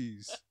have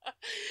cheese.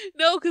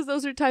 No, because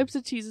those are types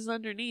of cheeses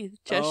underneath: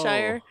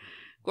 Cheshire,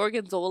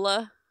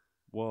 Gorgonzola,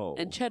 Whoa.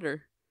 and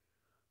cheddar.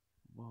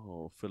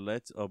 Whoa.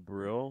 Fillets of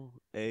brill,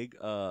 egg,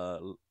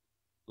 La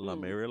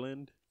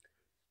Maryland,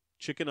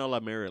 chicken a la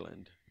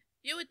Maryland.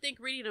 You would think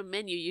reading a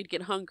menu you'd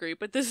get hungry,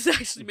 but this is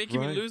actually making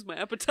me lose my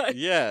appetite.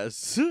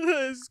 Yes,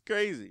 it's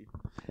crazy.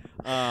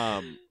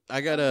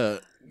 I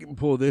gotta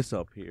pull this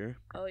up here.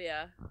 Oh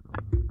yeah.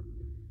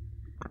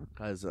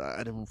 Guys, I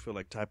didn't feel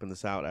like typing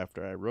this out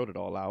after I wrote it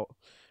all out.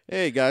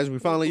 Hey guys, we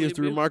finally used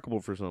the remarkable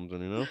for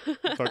something, you know?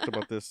 We talked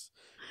about this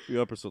a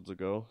few episodes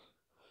ago.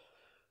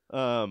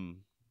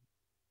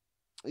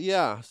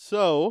 Yeah,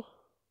 so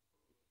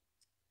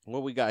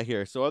what we got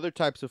here. So other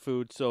types of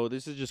food. So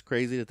this is just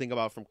crazy to think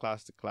about from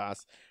class to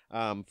class.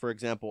 For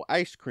example,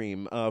 ice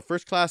cream.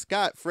 First class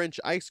got French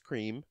ice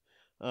cream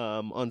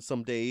on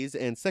some days,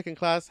 and second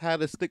class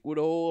had to stick with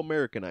old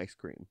American ice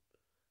cream.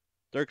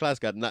 Third class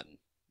got nothing.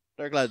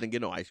 Third class didn't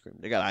get no ice cream.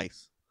 They got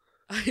ice.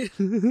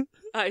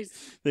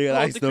 Ice. They got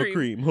Hold ice, the no cream.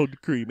 cream. Hold the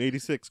cream.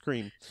 86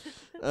 cream.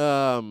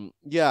 So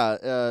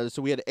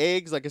we had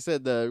eggs. Like I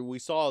said, we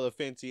saw the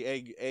fancy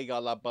egg a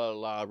la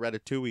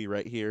ratatouille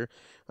right here.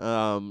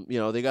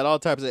 They got all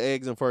types of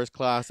eggs in first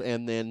class,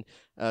 and then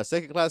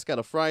second class got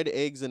a fried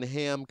eggs and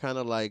ham, kind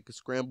of like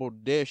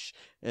scrambled dish,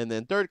 and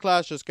then third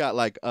class just got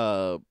like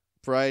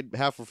fried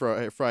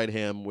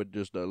ham with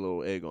just a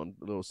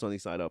little sunny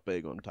side up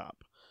egg on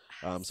top.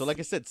 So like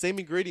I said, same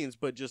ingredients,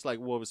 but just like,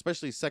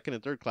 especially second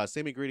and third class,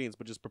 same ingredients,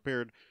 but just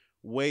prepared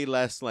way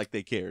less like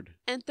they cared.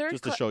 And third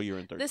just to show you're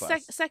in third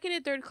class. Second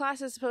and third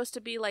class is supposed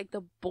to be like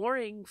the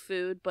boring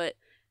food, but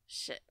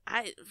shit,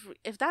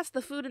 if that's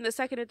the food in the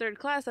second and third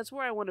class, that's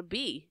where I want to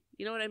be.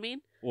 You know what I mean?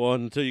 Well,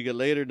 until you get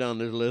later down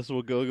this list,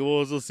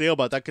 we'll see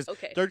about that. Because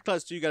third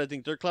class, too, you got to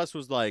think third class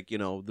was like,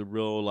 the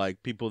real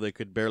like people that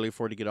could barely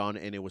afford to get on,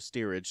 and it was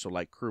steerage, so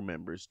like crew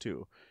members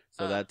too.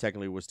 So that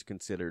technically was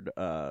considered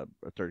a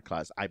third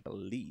class, I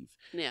believe.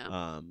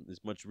 Yeah. As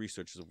much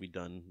research as we've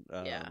done.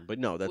 Yeah. But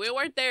no, we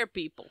weren't there,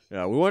 people.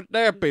 Yeah, we weren't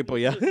there, people.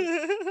 Yeah,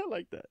 I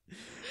like that.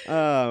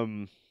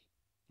 I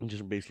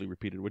just basically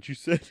repeated what you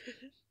said.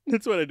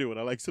 That's what I do when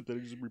I like something. I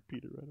just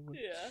repeat it right away.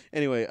 Yeah.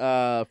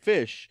 Anyway,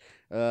 fish.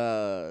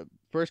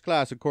 First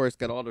class, of course,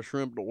 got all the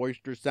shrimp, the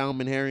oysters,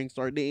 salmon, herring,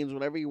 sardines,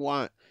 whatever you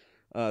want.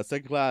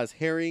 Second class,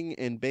 herring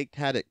and baked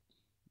haddock.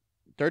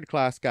 Third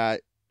class got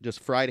just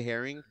fried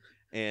herring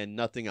and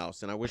nothing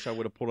else. And I wish I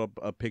would have pulled up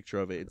a picture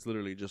of it. It's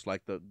literally just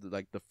like the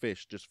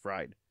fish just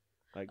fried.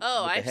 Like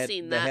I've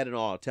seen that. The head and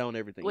all, tail and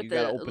everything. With you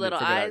gotta open it and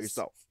figure it out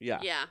yourself.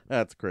 Yeah.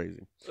 That's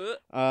crazy.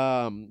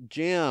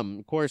 Jam,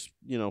 of course,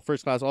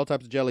 first class, all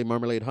types of jelly,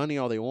 marmalade, honey,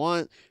 all they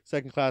want.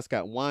 Second class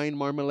got wine,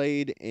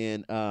 marmalade,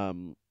 and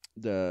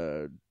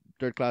the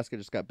third class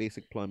just got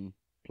basic plum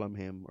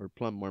ham or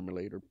plum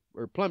marmalade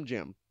or plum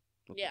jam.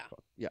 Yeah.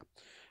 Yeah.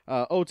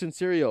 Oats and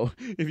cereal.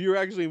 If you were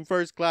actually in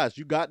first class,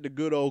 you got the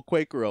good old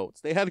Quaker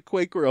Oats. They had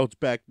Quaker Oats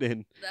back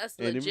then. That's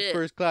And legit. in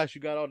first class,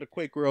 you got all the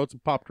Quaker Oats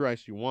and popped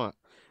rice you want.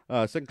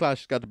 Second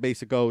class, you got the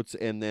basic oats.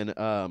 And then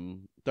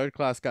third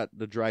class got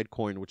the dried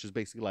corn, which is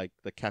basically like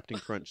the Captain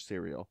Crunch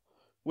cereal.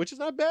 Which is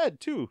not bad,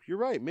 too. You're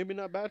right. Maybe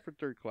not bad for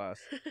third class.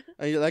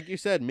 Like you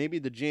said, maybe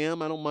the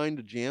jam. I don't mind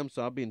the jam,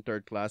 so I'll be in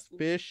third class.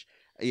 Fish.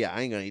 Yeah,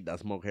 I ain't going to eat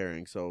that smoked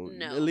herring. So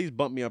No. at least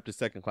bump me up to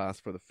second class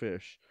for the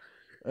fish.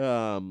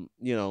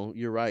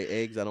 You're right.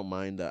 Eggs, I don't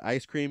mind.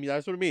 Ice cream, yeah,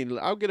 that's what I mean.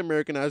 I'll get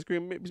American ice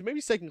cream. Maybe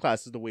second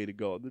class is the way to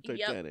go. The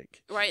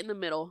Titanic. Right in the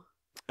middle.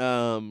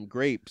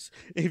 Grapes.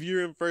 If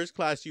you're in first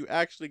class, you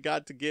actually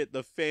got to get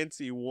the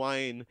fancy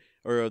wine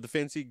or the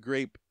fancy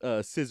grape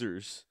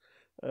scissors.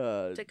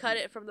 To cut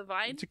it from the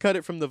vine? To cut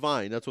it from the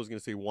vine. That's what I was going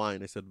to say,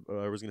 wine.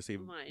 I was going to say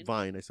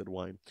vine. I said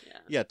wine.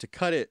 Yeah, to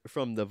cut it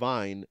from the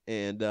vine.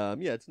 And,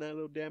 it's not a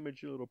little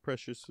damage your little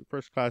precious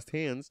first-class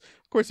hands.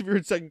 Of course, if you're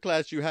in second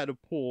class, you had to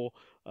pull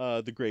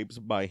the grapes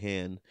by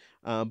hand.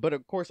 But,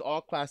 of course,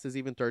 all classes,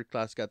 even third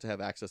class, got to have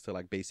access to,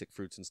 like, basic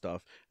fruits and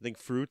stuff. I think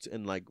fruits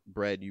and, like,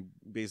 bread, you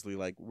basically,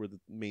 like, were the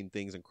main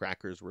things, and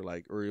crackers were,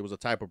 like, or it was a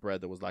type of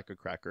bread that was like a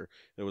cracker.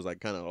 It was,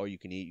 like, kind of all you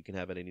can eat. You can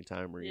have at any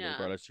time or,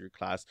 regardless of your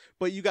class.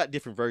 But you got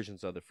different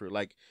versions of the fruit.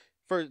 Like,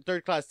 for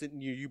third class,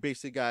 didn't you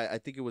basically got, I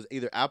think it was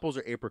either apples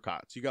or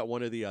apricots. You got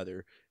one or the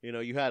other.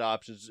 You had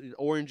options.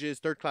 Oranges,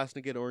 third class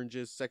to get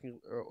oranges.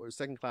 Second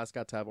class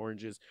got to have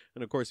oranges.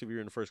 And, of course, if you're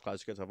in the first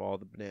class, you got to have all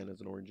the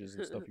bananas and oranges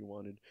and stuff you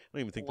wanted. I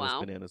don't even think there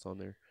was bananas on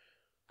there.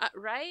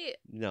 Right?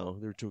 No,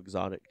 they were too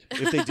exotic.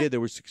 If they did, they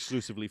were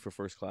exclusively for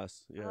first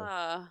class.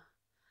 Yeah.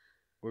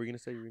 What were you going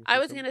to say? I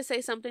was going to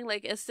say something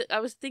like, I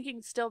was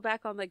thinking still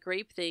back on the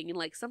grape thing, and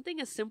like something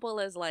as simple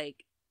as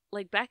like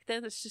back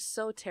then it's just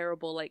so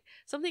terrible. Like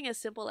something as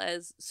simple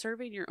as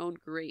serving your own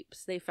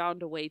grapes. They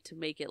found a way to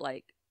make it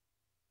like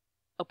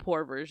a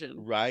poor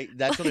version. Right?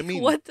 That's what I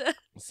mean. What the?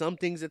 Some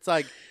things it's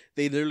like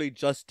they literally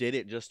just did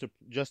it just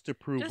to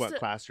prove what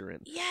class you're in.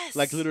 Yes.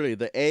 Like literally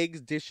the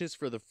eggs dishes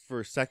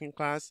for second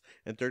class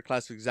and third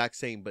class are exact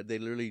same, but they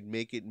literally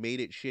made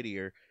it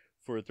shittier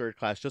for third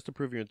class just to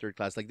prove you're in third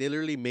class. Like they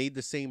literally made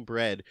the same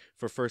bread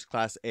for first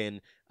class and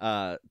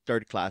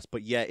third class,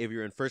 but yet if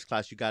you're in first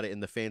class you got it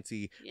in the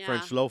fancy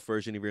French loaf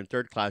version. If you're in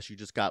third class you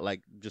just got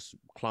like just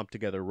clumped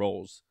together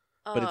rolls.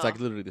 But it's like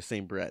literally the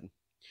same bread.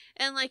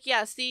 And like,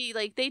 yeah, see,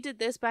 like they did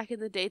this back in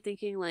the day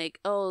thinking like,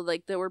 oh,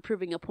 like they were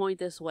proving a point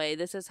this way.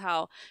 This is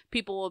how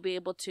people will be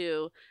able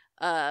to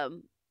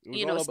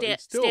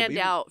stand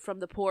out from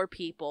the poor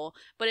people.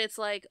 But it's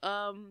like,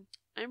 I'm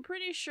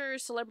pretty sure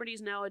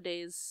celebrities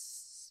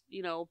nowadays,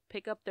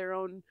 pick up their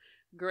own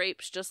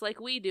grapes just like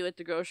we do at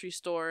the grocery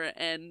store,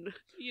 and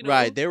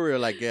right, they were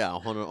like, a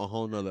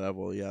whole nother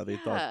level. Yeah, they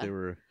thought they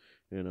were,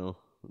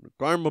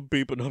 karma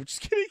people. No, I'm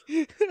just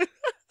kidding.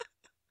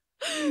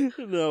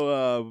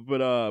 No,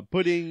 but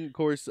pudding, of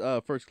course,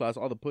 first class,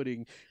 all the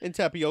pudding and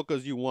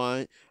tapioca's you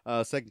want.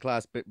 Second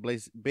class,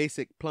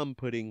 basic plum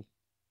pudding.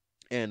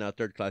 And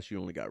third class, you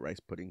only got rice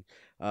pudding.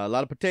 A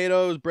lot of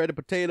potatoes, breaded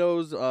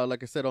potatoes.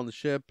 Like I said on the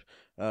ship,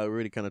 we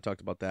already kind of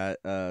talked about that.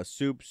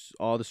 Soups,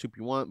 all the soup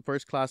you want.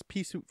 First class,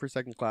 pea soup for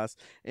second class,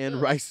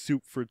 and rice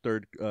soup for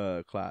third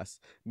class.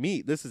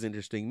 Meat, this is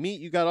interesting.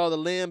 Meat, you got all the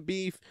lamb,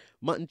 beef,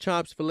 mutton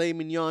chops, filet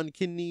mignon,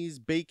 kidneys,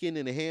 bacon,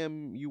 and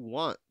ham you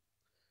want.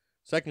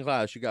 Second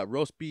class, you got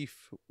roast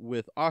beef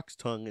with ox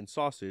tongue and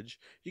sausage.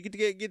 You get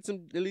to get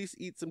some, at least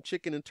eat some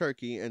chicken and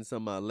turkey and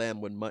some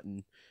lamb with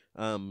mutton.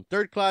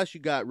 Third class, you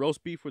got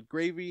roast beef with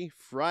gravy,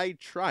 fried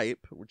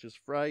tripe, which is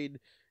fried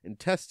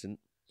intestine,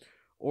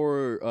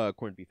 or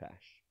corned beef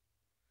hash.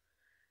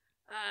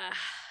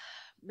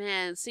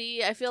 Man,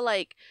 see, I feel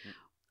like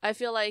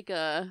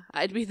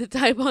I'd be the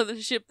type on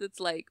the ship that's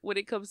like, when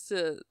it comes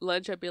to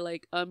lunch, I'd be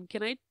like,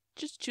 can I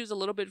just choose a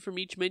little bit from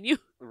each menu?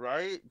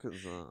 Right?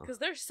 Because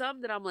there's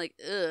some that I'm like,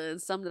 ugh, and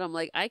some that I'm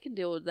like, I can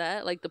deal with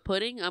that. Like the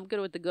pudding, I'm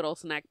good with the good old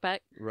snack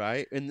pack.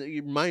 Right?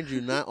 And mind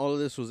you, not all of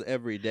this was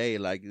every day.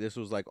 Like, this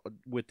was like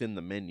within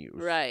the menus.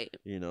 Right.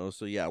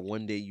 So yeah,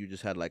 one day you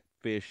just had like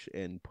fish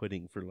and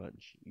pudding for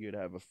lunch. You'd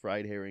have a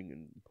fried herring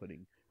and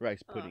pudding.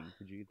 Rice pudding.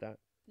 Could you eat that?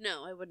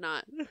 No, I would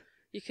not.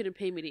 You couldn't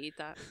pay me to eat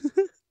that.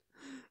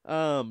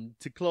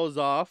 To close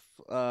off,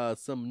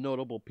 some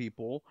notable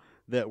people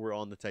that were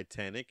on the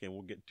Titanic, and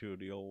we'll get to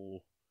the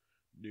old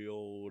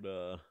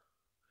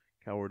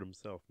coward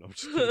himself. No, I'm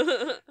just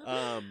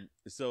kidding.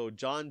 So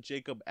John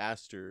Jacob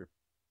Astor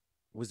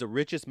was the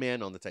richest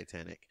man on the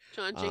Titanic.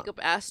 John Jacob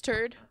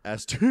Astor.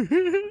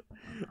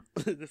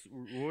 What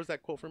was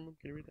that quote from him?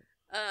 Can you read that?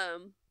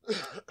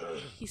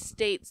 He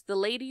states, "The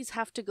ladies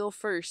have to go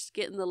first.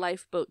 Get in the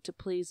lifeboat to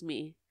please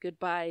me.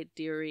 Goodbye,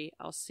 dearie.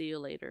 I'll see you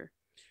later."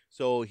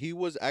 So he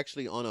was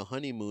actually on a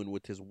honeymoon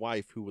with his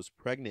wife, who was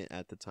pregnant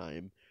at the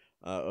time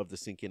of the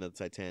sinking of the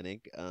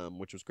Titanic,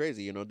 which was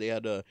crazy. They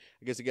had I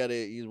guess he got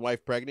his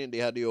wife pregnant. They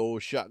had the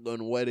old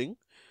shotgun wedding.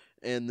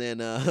 And then,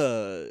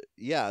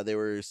 they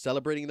were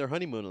celebrating their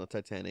honeymoon on the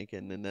Titanic.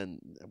 And then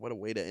what a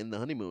way to end the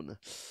honeymoon.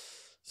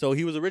 So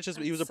he was the richest.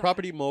 He was a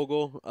property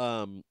mogul.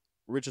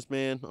 richest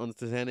man on the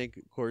Titanic.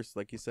 Of course,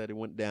 like you said, it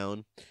went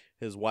down.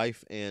 His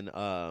wife and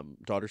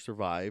daughter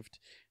survived.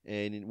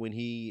 And when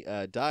he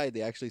died,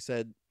 they actually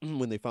said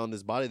when they found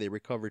his body, they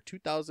recovered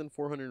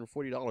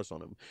 $2,440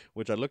 on him,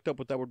 which I looked up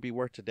what that would be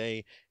worth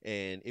today,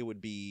 and it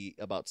would be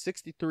about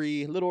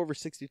a little over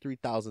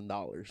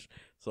 $63,000.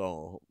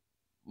 So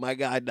my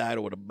guy died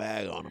with a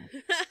bag on him.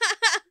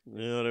 You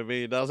know what I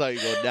mean? That's how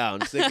you go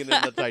down, sinking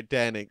in the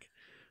Titanic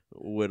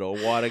with a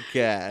wad of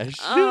cash.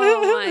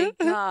 Oh my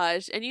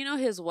gosh! And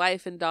his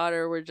wife and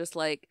daughter were just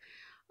like,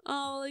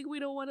 "Oh, like we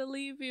don't want to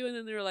leave you," and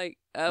then they were like,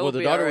 "Oh, well,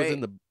 the daughter was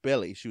in the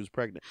belly; she was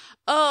pregnant.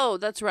 Oh,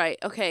 that's right.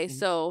 Okay, Mhm.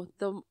 so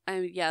the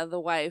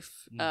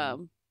wife,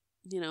 Mhm.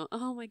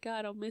 oh my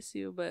God, I'll miss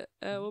you, but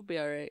we'll be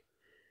all right.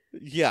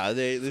 Yeah,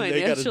 they got his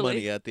Financially.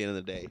 money at the end of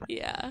the day.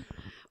 Yeah,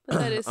 but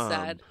that is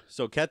sad.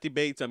 So Kathy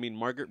Bates,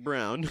 Margaret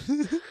Brown.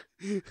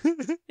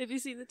 Have you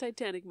seen the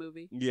Titanic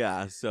movie?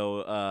 Yeah.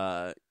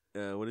 So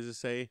what does it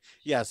say?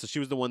 Yeah. So she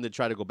was the one that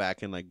tried to go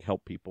back and like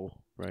help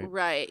people, right?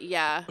 Right.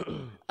 Yeah.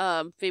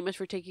 Famous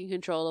for taking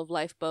control of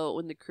lifeboat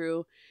when the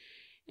crew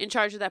in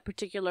charge of that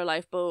particular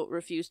lifeboat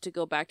refused to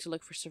go back to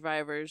look for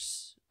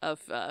survivors of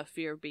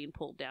fear of being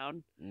pulled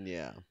down.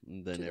 Yeah.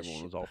 And then To the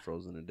everyone was ship. all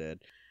frozen and dead.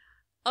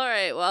 All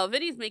right, while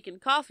Vinny's making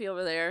coffee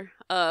over there,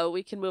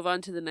 we can move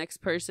on to the next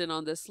person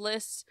on this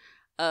list.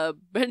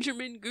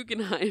 Benjamin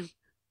Guggenheim.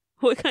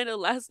 What kind of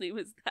last name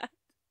is that?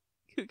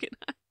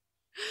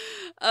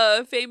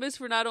 Guggenheim. Famous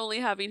for not only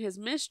having his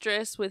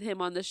mistress with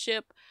him on the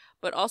ship,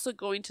 but also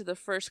going to the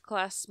first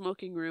class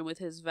smoking room with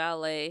his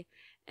valet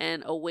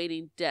and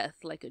awaiting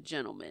death like a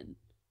gentleman.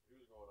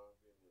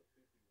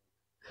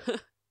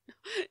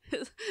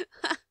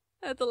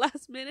 At the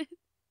last minute?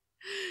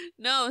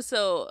 No,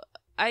 so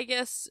I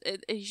guess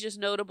he's just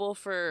notable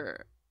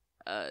for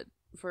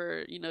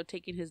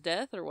taking his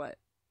death or what?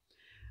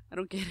 I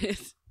don't get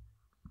it.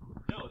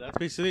 No, that's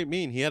basically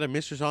it. He had a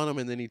mistress on him,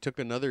 and then he took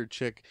another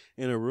chick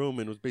in a room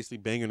and was basically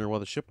banging her while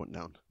the ship went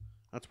down.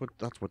 That's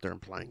what they're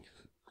implying.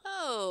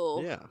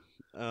 Oh. Yeah.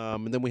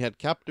 And then we had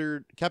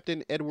Captain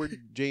Edward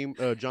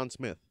John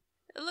Smith.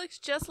 It looks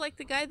just like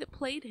the guy that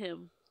played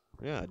him.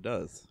 Yeah, it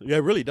does. Yeah,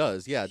 it really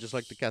does. Yeah, just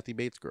like the Kathy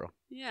Bates girl.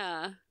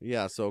 Yeah.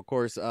 Yeah, so of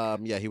course,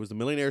 he was the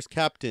millionaire's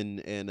captain,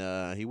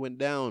 and he went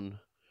down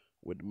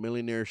with the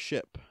millionaire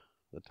ship,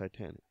 the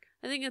Titanic.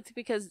 I think it's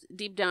because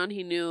deep down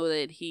he knew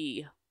that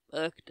he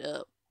fucked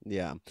up.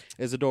 Yeah.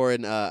 Isadora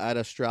and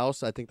Ada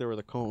Strauss, I think they were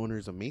the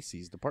co-owners of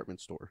Macy's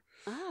department store.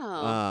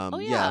 Oh.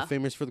 Yeah,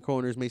 famous for the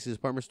co-owners Macy's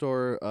department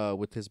store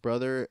with his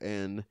brother,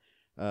 and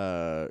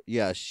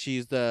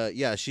she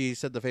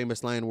said the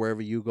famous line,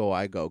 "Wherever you go,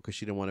 I go," because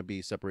she didn't want to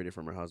be separated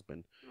from her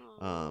husband.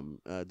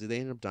 Did they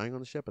end up dying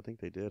on the ship? I think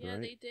they did, Yeah,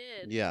 right? they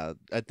did. Yeah,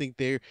 I think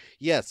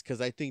because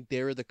I think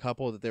they're the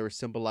couple that they were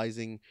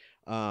symbolizing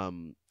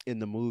in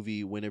the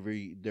movie. Whenever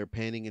they're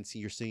panning and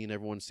you're seeing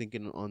everyone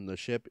sinking on the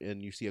ship,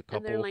 and you see a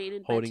couple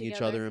holding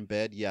each other in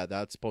bed. Yeah,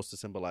 that's supposed to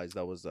symbolize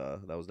that was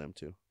them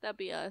too. That'd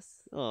be us.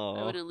 Oh,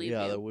 I wouldn't leave you.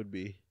 that would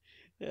be.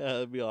 Yeah,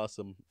 that'd be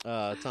awesome.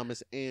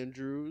 Thomas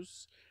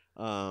Andrews.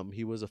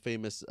 He was a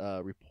famous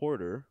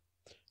reporter,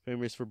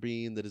 famous for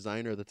being the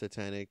designer of the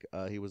Titanic.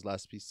 He was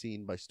last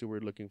seen by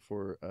Stewart looking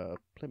for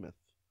Plymouth.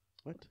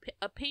 What?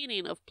 A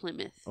painting of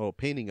Plymouth. Oh,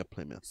 painting of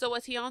Plymouth. So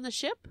was he on the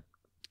ship?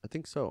 I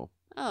think so.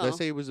 Oh. Did I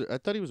say he was? I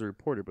thought he was a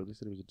reporter, but they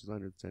said he was a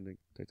designer of the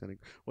Titanic.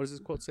 What does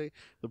this quote say?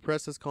 The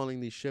press is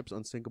calling these ships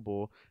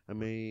unsinkable. I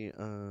may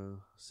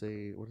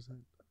say, what is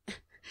that?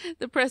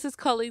 The press is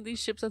calling these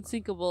ships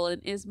unsinkable,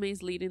 and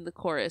Ismay's leading the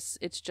chorus.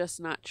 It's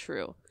just not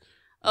true.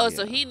 Oh, yeah.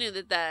 So he knew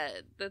that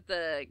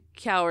the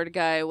coward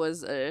guy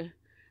was a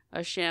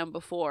sham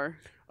before.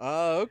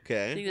 Oh,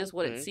 okay. I think that's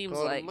what it seems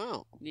like.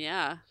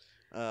 Yeah.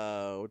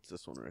 What's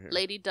this one right here?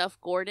 Lady Duff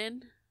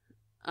Gordon.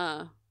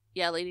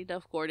 Lady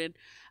Duff Gordon.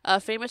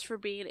 Famous for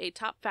being a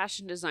top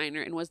fashion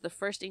designer and was the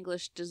first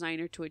English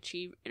designer to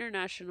achieve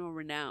international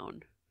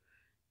renown.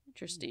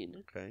 Interesting.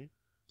 Okay.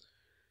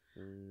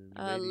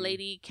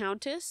 Lady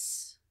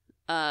Countess.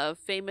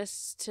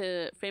 Famous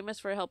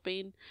for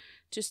helping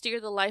to steer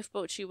the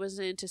lifeboat she was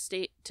in to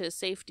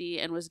safety,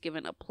 and was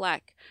given a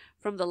plaque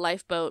from the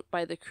lifeboat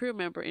by the crew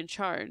member in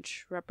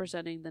charge,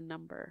 representing the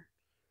number.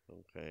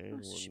 Okay.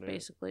 She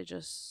basically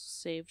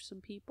just saved some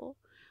people.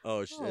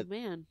 Oh, shit. Oh,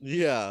 man.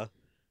 Yeah.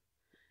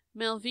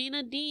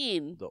 Melvina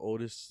Dean. The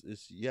oldest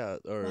is,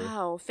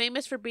 wow.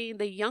 Famous for being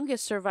the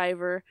youngest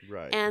survivor,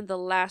 right, and the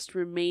last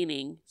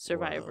remaining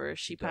survivor. Wow.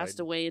 She passed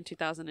away in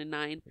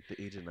 2009. At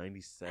the age of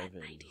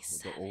 97.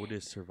 97. The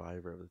oldest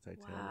survivor of the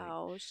Titanic.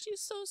 Wow. She's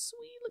so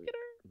sweet. Look at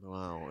her.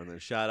 Wow. And then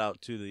shout out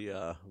to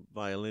the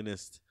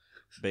violinist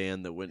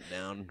band that went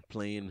down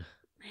playing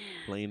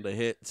the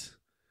hits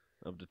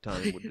of the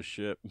time with the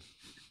ship.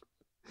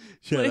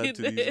 Shout out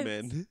to these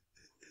men.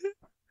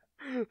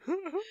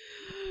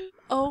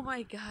 Oh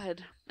my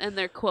God. And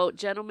their quote,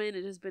 "Gentlemen,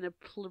 it has been a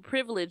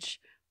privilege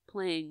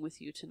playing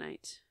with you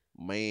tonight."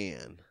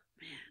 Man.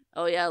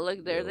 Oh yeah,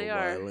 look, there they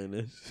are.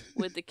 Violinist.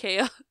 With the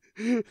chaos.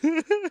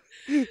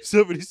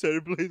 Somebody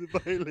started playing the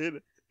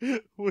violin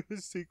when the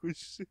sink was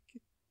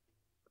sinking.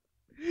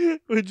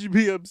 Would you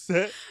be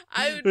upset?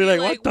 I would You're be like,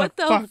 like, what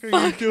the fuck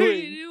are you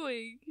doing?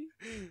 doing?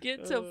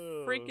 Get to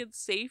freaking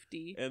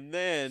safety. And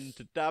then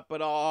to top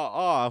it all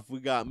off, we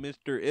got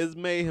Mr.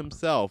 Ismay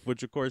himself,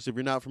 which of course, if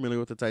you're not familiar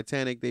with the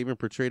Titanic, they even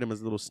portrayed him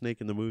as a little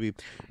snake in the movie.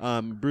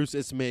 Bruce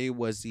Ismay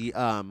was the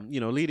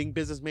leading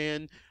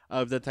businessman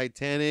of the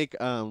Titanic.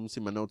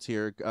 See my notes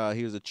here.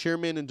 He was a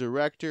chairman and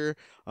director,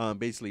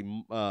 basically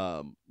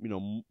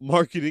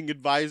marketing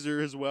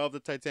advisor as well of the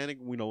Titanic.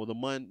 One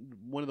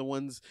of the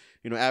ones,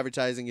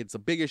 advertising it's the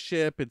biggest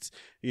ship, it's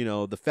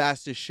the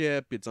fastest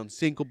ship, it's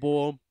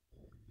unsinkable.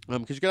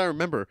 Because you gotta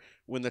remember,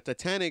 when the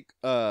Titanic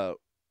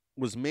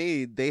was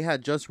made, they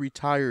had just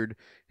retired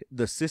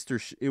the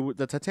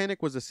the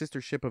Titanic was a sister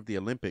ship of the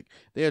Olympic.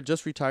 They had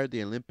just retired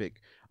the Olympic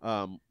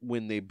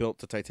when they built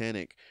the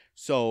Titanic.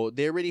 So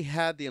they already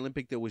had the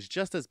Olympic that was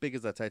just as big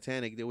as the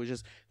Titanic. It was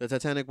just the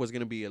Titanic was going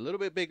to be a little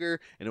bit bigger,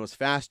 and it was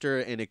faster,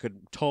 and it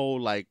could tow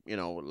like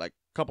a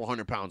couple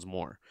 100 pounds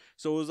more.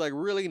 So it was like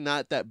really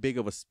not that big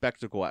of a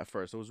spectacle at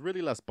first. It was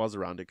really less buzz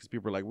around it because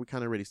people were like, we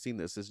kind of already seen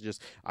this. This is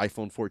just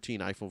iPhone 14,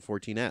 iPhone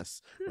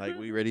 14s. Like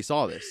we already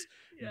saw this.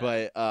 Yeah.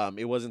 But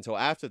it wasn't until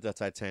after the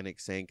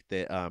Titanic sank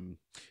that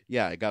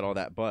it got all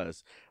that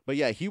buzz. But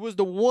yeah, he was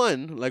the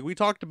one, like we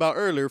talked about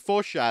earlier,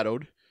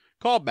 foreshadowed.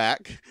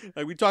 Callback,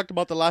 like we talked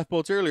about the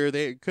lifeboats earlier.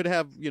 They could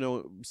have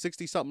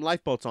 60 something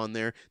lifeboats on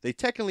there. They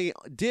technically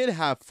did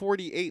have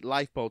 48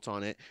 lifeboats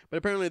on it, but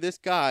apparently this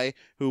guy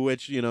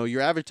which you're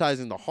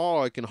advertising the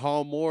haul, it can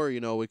haul more,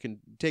 it can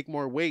take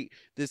more weight.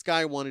 This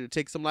guy wanted to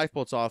take some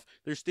lifeboats off.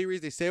 There's theories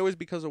they say it was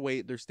because of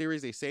weight. There's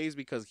theories they say it's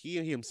because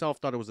he himself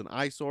thought it was an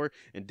eyesore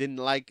and didn't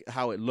like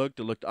how it looked.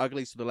 It looked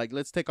ugly, so they're like,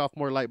 let's take off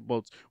more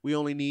lifeboats. We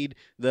only need,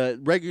 the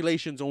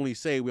regulations only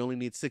say we only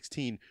need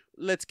 16.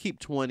 Let's keep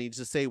 20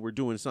 to say we're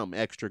doing something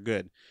extra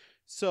good.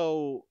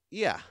 So,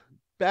 yeah,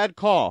 bad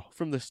call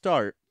from the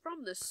start.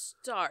 From the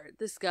start,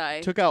 this guy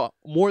took out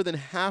more than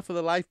half of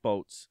the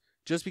lifeboats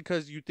just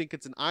because you think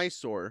it's an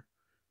eyesore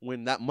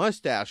when that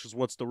mustache is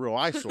what's the real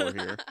eyesore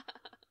here.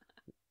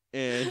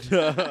 And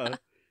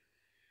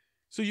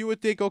so you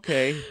would think,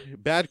 okay,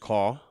 bad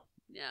call.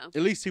 Yeah.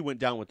 At least he went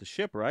down with the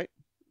ship, right?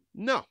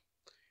 No.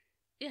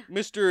 Yeah.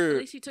 Mr. At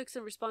least he took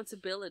some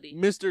responsibility.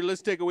 Mr.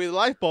 Let's take away the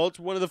lifeboats.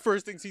 One of the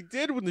first things he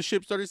did when the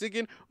ship started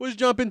sinking was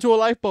jump into a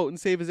lifeboat and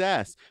save his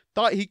ass.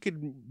 Thought he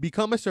could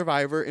become a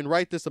survivor and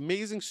write this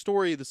amazing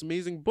story, this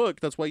amazing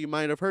book. That's why you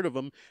might have heard of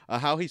him,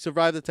 how he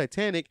survived the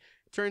Titanic.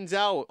 Turns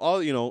out,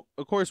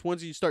 of course,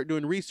 once you start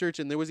doing research,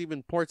 and there was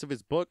even parts of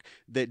his book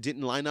that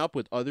didn't line up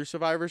with other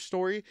survivors'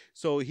 story,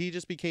 so he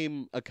just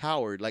became a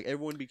coward. Like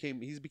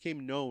he's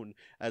became known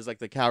as like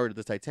the coward of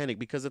the Titanic,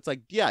 because it's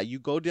like, yeah, you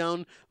go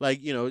down,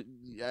 like,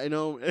 I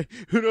know,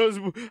 who knows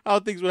how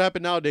things would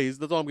happen nowadays.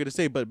 That's all I'm gonna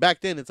say. But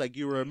back then, it's like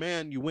you were a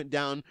man, you went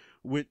down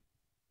with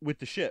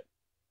the ship,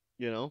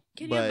 Can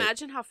you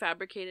imagine how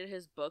fabricated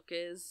his book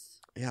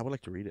is? Yeah, I would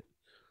like to read it.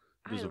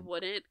 I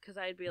wouldn't, because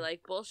I'd be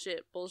like,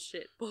 bullshit.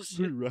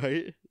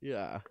 Right?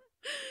 Yeah.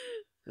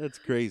 That's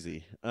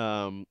crazy.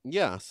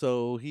 Yeah,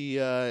 so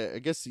he, I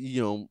guess,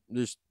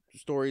 there's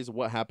stories of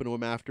what happened to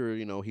him after,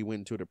 he went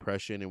into a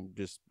depression, and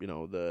just,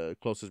 the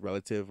closest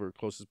relative or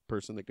closest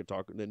person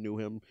that knew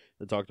him,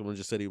 that talked to him,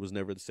 just said he was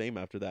never the same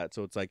after that.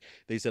 So it's like,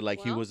 they said,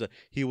 like,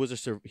 he was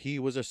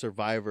a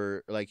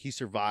survivor, like, he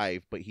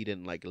survived, but he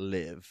didn't, like,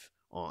 live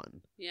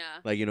on. Yeah.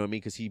 Like, you know what I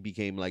mean? Because he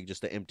became like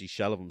just an empty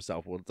shell of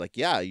himself. Well, it's like,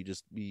 yeah,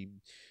 he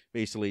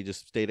basically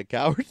just stayed a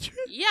coward.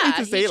 Yeah.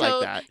 To say it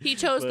like that. He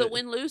chose the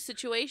win-lose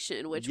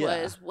situation, which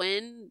was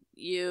when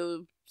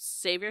you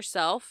save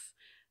yourself,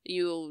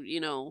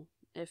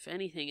 if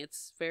anything,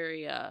 it's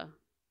very,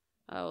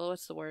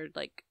 what's the word?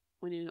 Like,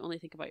 when you only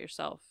think about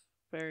yourself.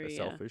 Very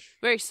selfish.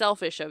 Very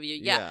selfish of you.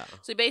 Yeah.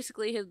 So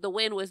basically, the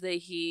win was that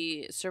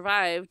he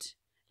survived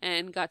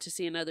and got to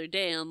see another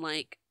day,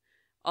 unlike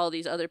all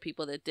these other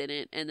people that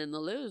didn't. And then the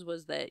lose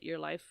was that your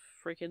life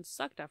freaking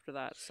sucked after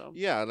that. So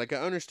yeah, like I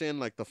understand,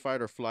 like the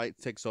fight or flight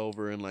takes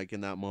over, and like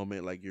in that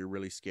moment, like you're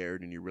really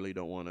scared and you really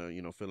don't want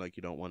to, feel like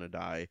you don't want to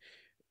die.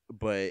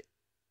 But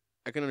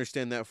I can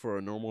understand that for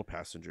a normal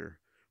passenger,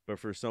 but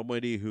for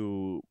somebody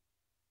who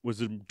was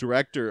the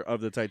director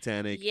of the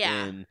Titanic,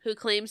 and who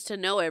claims to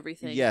know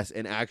everything, yes,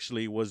 and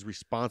actually was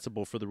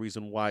responsible for the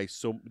reason why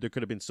there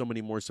could have been so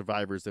many more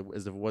survivors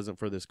as if it wasn't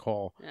for this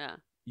call. Yeah.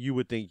 You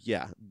would think,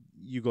 yeah,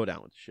 you go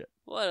down with the ship.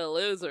 What a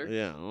loser.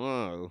 Yeah.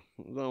 Oh,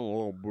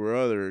 little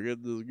brother,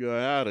 get this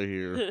guy out of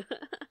here.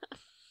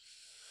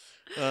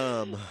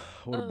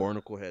 What a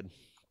barnacle head.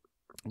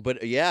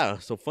 But yeah,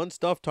 so fun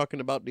stuff talking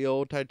about the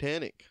old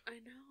Titanic. I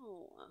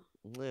know.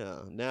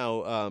 Yeah.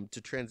 Now, to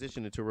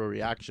transition into real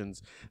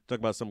reactions, talk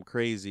about some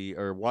crazy,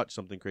 or watch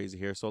something crazy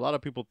here. So a lot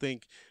of people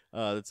think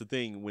that's the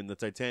thing, when the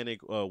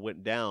Titanic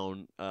went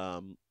down,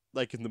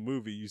 like in the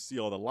movie, you see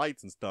all the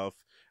lights and stuff.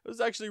 It was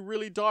actually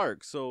really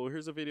dark. So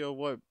here's a video of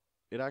what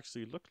it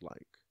actually looked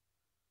like.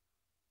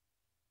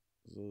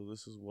 So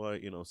this is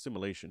what,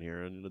 simulation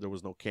here. And there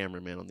was no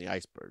cameraman on the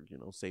iceberg,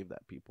 save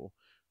that, people.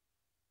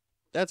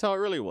 That's how it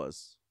really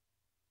was.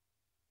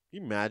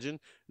 Can you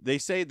imagine?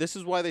 This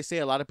is why they say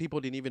a lot of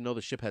people didn't even know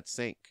the ship had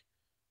sank.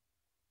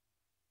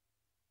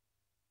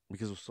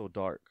 because it was so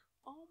dark.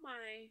 Oh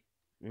my.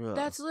 Yeah.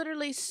 That's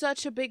literally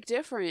such a big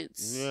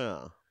difference.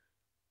 Yeah.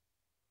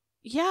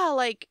 Yeah,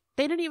 like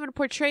they didn't even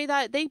portray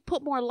that. They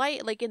put more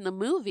light like in the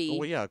movie. Oh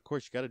well, yeah, of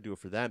course you got to do it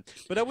for that.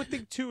 But I would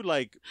think too,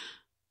 like,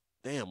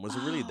 damn, was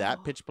it really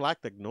that pitch black?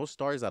 Like no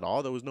stars at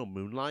all? There was no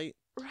moonlight.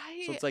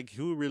 Right. So it's like,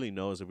 who really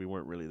knows if we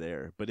weren't really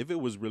there? But if it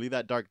was really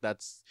that dark, but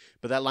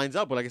that lines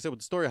up. But like I said, with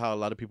the story, how a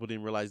lot of people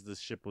didn't realize this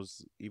ship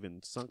was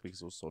even sunk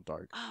because it was so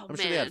dark. Oh, I'm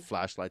sure they had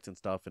flashlights and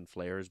stuff and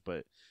flares,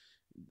 but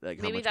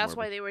like maybe that's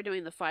why they were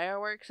doing the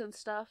fireworks and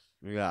stuff.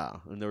 Yeah,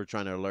 and they were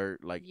trying to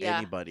alert like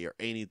anybody or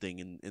anything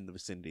in the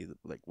vicinity,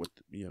 like what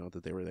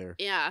that they were there.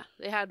 Yeah,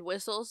 they had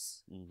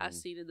whistles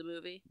as seen in the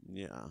movie.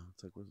 Yeah,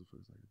 it's like whistle for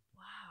a second.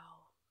 Wow.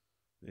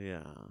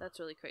 Yeah, that's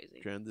really crazy.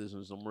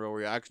 Transition, some real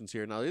reactions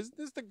here. Now, is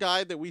this the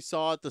guy that we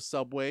saw at the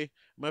subway? I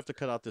might have to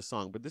cut out this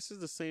song, but this is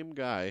the same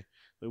guy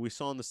that we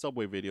saw in the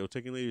subway video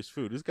taking ladies'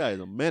 food. This guy is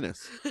a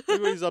menace. Look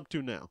what he's up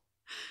to now.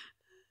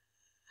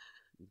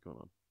 What's going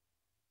on?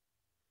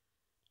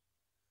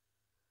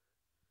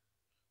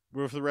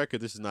 But for the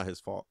record, this is not his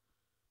fault.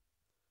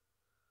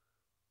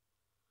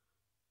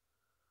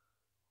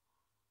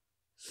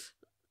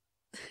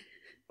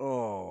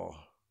 Oh.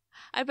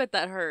 I bet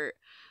that hurt.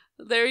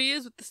 There he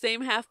is with the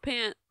same half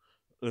pant.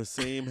 The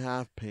same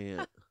half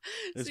pant.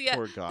 This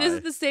poor guy. This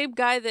is the same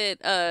guy that,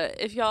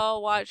 if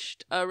y'all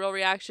watched Real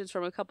Reactions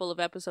from a couple of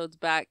episodes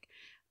back,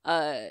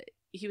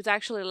 he was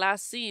actually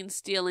last seen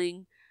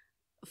stealing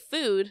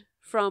food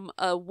from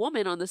a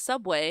woman on the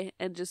subway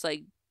and just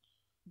like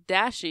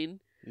dashing.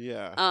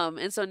 Yeah.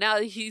 And so now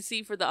you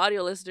see, for the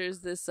audio listeners,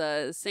 this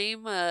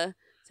same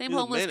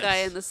homeless guy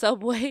in the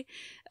subway.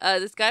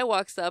 This guy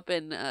walks up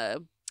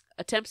and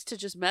attempts to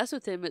just mess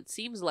with him, it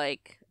seems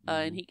like,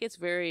 and he gets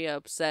very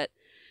upset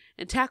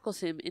and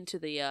tackles him into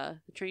the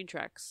train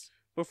tracks.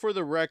 But for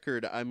the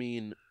record,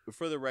 when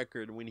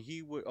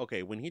he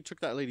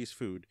took that lady's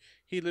food,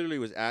 he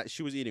literally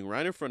she was eating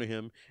right in front of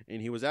him, and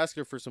he was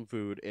asking her for some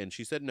food, and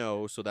she said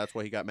no, so that's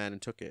why he got mad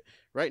and took it.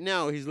 Right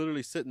now, he's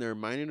literally sitting there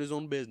minding his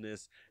own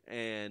business,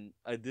 and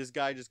this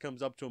guy just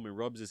comes up to him and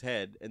rubs his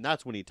head, and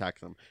that's when he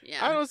attacks him.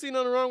 Yeah. I don't see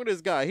nothing wrong with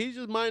this guy. He's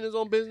just minding his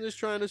own business,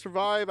 trying to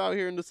survive out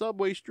here in the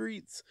subway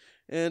streets,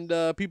 and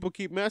people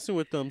keep messing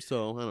with them,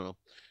 so I don't know.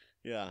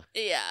 Yeah.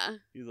 Yeah.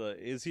 He's like,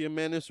 is he a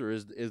menace, or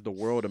is the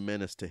world a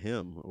menace to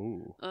him?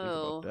 Ooh. Think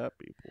about that,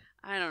 people.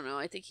 I don't know.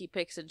 I think he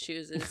picks and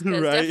chooses.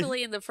 Because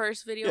definitely in the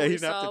first video we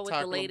saw with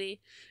the lady.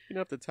 You'd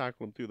have to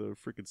tackle him through the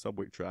freaking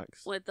subway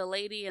tracks. With the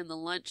lady and the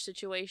lunch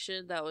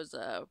situation, that was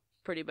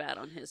pretty bad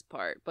on his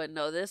part. But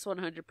no, this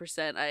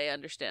 100%, I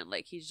understand.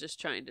 Like, he's just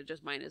trying to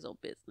just mind his own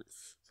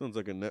business. Sounds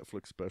like a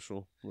Netflix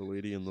special, The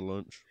Lady and the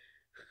Lunch.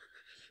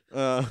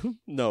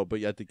 No, but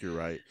yeah, I think you're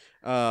right.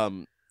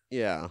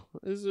 Yeah,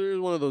 this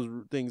is one of those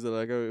things that,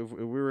 like, if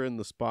we were in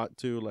the spot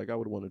too, like, I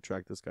would want to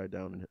track this guy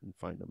down and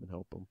find him and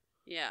help him.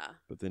 Yeah.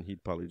 But then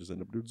he'd probably just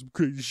end up doing some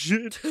crazy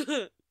shit.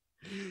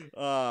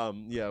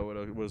 Yeah. What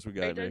else we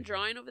got? Are you done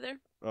drawing over there?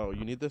 Oh,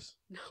 you need this?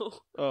 No.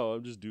 Oh,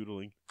 I'm just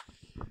doodling.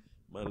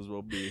 Might as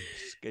well be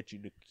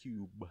sketching the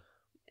cube.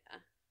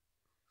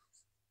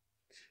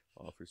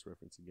 Office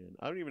reference again.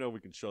 I don't even know if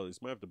we can show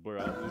this. Might have to blur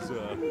out this. We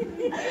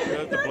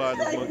have to blur out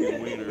this monkey's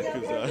wiener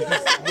because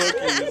this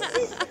monkey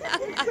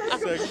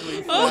is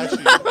sexually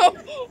flashing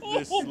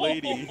this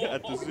lady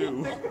at the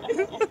zoo.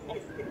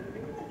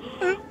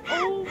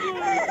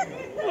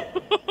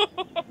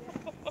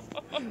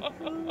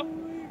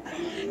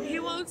 He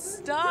won't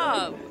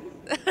stop.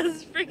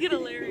 That's freaking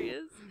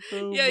hilarious.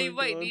 Oh yeah, you God.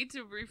 might need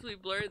to briefly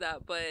blur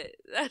that, but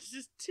that's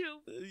just too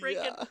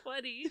freaking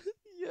funny.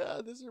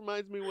 Yeah, this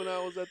reminds me when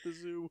I was at the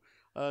zoo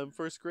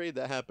first grade.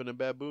 That happened. A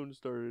baboon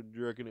started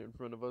jerking it in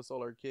front of us,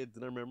 all our kids,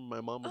 and I remember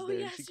my mom was there.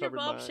 Yes, and she covered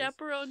your mom my eyes.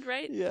 chaperoned,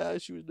 right? Yeah,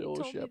 she was the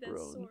old told chaperone. Me that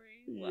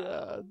story. Wow.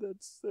 Yeah,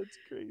 that's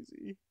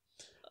crazy.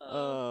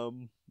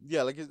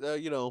 Yeah, like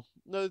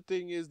another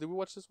thing is, did we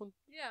watch this one?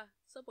 Yeah,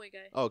 Subway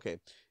guy. Okay,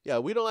 yeah,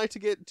 we don't like to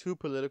get too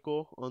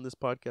political on this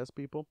podcast,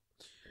 people.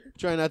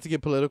 Try not to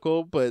get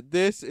political, but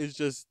this is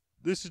just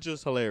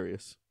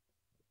hilarious.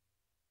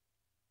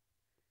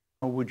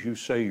 How would you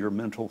say your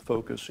mental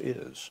focus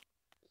is?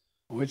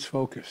 Oh, it's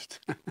focused.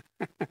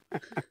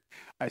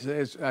 I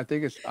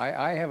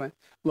haven't,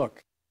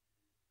 look,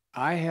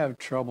 I have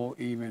trouble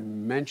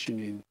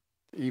even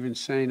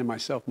saying to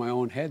myself my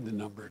own head the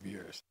number of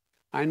years.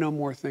 I no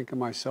more think of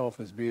myself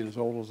as being as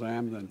old as I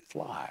am than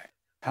fly.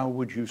 How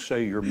would you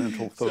say your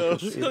mental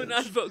focus is? So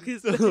not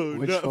focused. So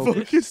Which not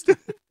focus? focused.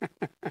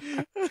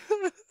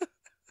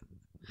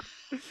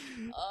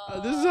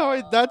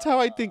 That's how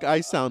I think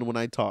I sound when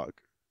I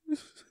talk.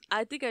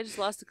 I think I just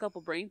lost a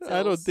couple brain cells.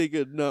 I don't think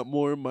it's not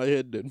more in my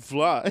head than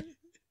fly.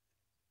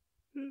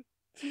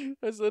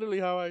 That's literally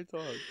how I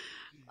talk.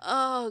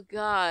 Oh,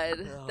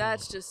 God.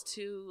 That's just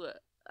too...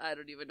 I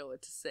don't even know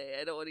what to say.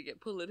 I don't want to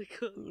get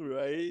political.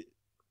 Right?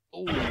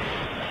 Ooh.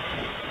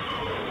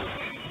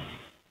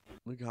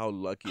 Look how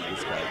lucky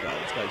this guy got.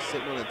 This guy's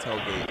sitting on a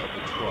tailgate of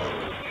a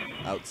truck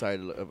outside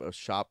of a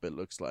shop, it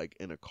looks like,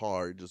 and a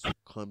car just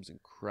comes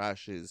and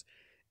crashes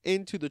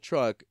into the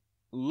truck.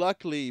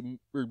 luckily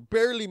or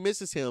barely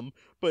misses him,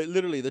 but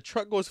literally the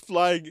truck goes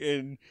flying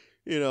and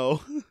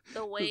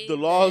The way the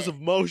laws that-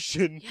 of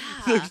motion,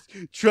 Yeah.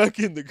 the truck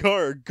and the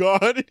car are gone.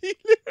 And he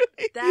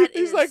literally, That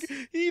it's like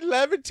is- he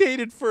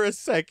levitated for a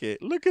second.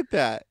 Look at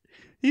that.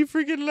 He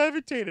freaking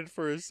levitated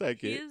for a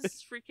second. He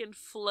is freaking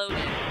floating.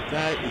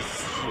 That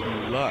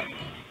is luck.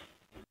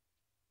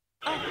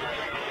 Oh.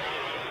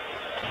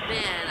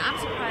 Man, I'm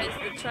surprised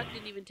the truck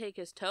didn't even take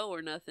his toe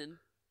or nothing.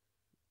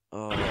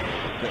 Oh,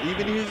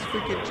 even his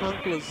freaking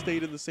chanclas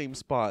stayed in the same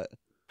spot.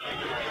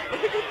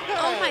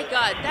 Oh my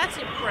god, that's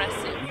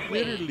impressive.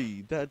 Wait.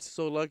 Literally, that's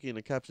so lucky. And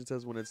the caption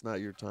says, "When it's not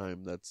your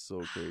time." That's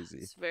so crazy.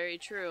 It's very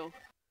true.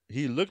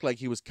 He looked like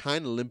he was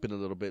kind of limping a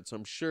little bit, so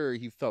I'm sure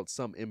he felt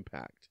some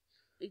impact.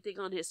 You think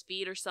on his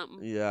feet or something?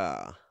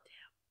 Yeah.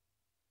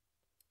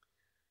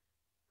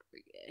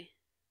 Okay.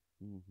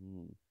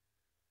 Mm-hmm.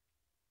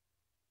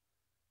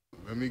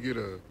 Let me get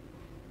a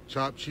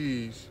chopped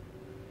cheese,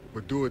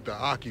 but do it the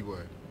Aki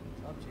way.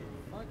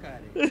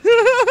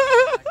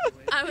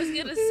 I was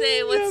gonna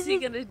say, what's he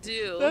gonna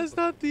do? That's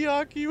not the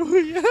Aki.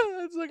 Yeah,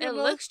 it's like It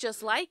looks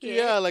just like it.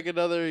 Yeah, like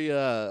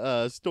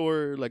another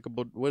store, like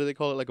what do they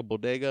call it? Like a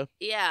bodega.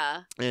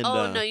 Yeah. And,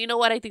 oh no, you know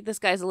what? I think this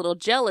guy's a little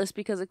jealous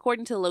because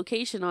according to the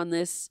location on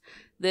this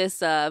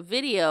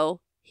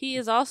video, he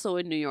is also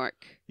in New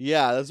York.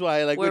 Yeah, that's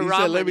why. Like when Where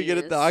he said, "Let me ramen get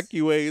it the is.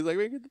 Aki way," he's like,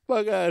 "Man, get the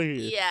fuck out of here."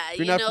 Yeah, If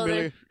you're not familiar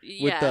they're-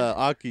 with yeah. the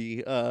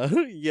Aki,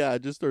 yeah,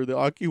 just or the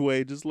Aki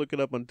way, just look it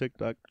up on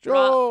TikTok.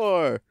 Raw-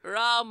 Sure.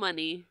 raw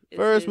money. is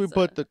First, we his,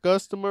 put the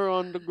customer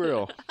on the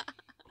grill.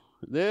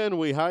 Then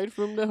we hide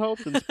from the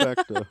health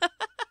inspector.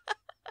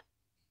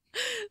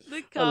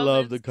 the I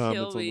love the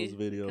comments comments on kill those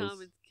me. videos.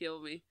 Comments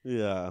kill me.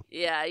 Yeah.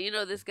 Yeah,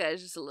 this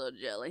guy's just a little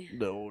jelly.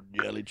 The old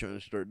jelly trying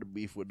to start the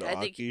beef with the I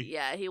think, Aki.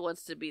 he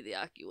wants to be the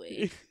Aki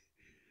way.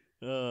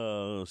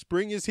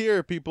 Spring is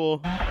here, people.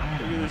 Look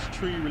at this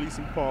tree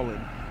releasing pollen.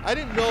 I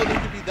didn't know there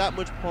could be that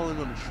much pollen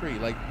on a tree.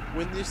 Like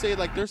when they say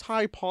like there's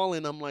high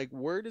pollen, I'm like,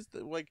 where does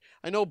the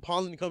I know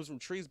pollen comes from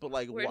trees, but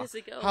like Where does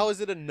it go? how is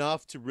it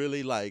enough to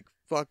really like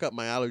fuck up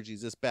my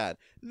allergies this bad?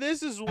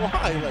 This is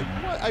why. Like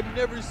what? I've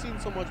never seen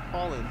so much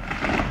pollen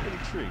in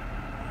a tree.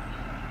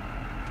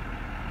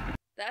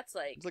 That's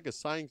like It's like a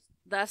science.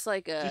 that's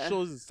like Just a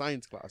shows in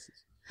science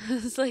classes.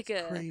 it's like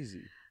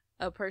Crazy.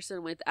 a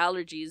person with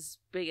allergies'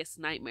 biggest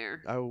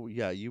nightmare.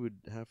 Yeah, you would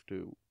have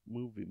to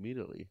move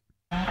immediately.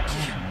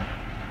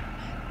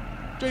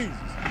 Jesus.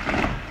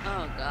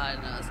 Oh god,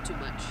 no, it's too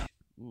much.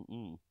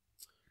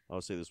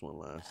 I'll say this one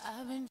last.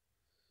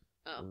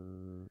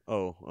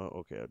 Oh.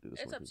 Okay. I'll do this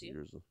It's one. up 'cause to you.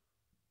 yours.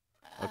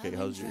 Okay,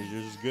 how's yours?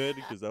 Yours is good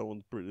because that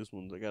one's pretty. This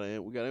one's we got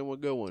one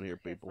good one here,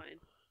 Okay, people. fine.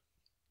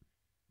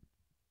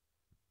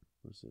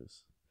 What's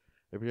this?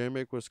 A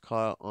paramedic was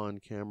caught on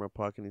camera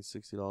pocketing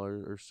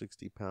 $60 or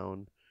 60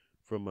 pounds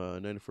from a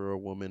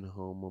 94-year-old woman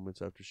home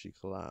moments after she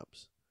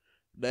collapsed.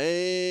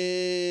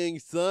 Dang,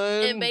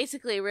 son! And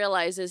basically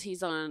realizes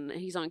he's on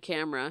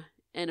camera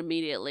and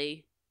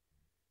immediately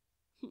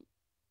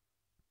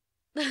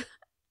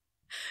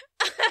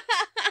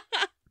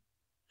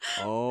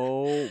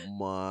Oh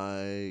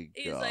my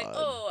god! he's like,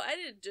 "Oh, I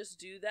didn't just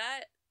do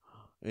that."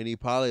 And he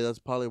probably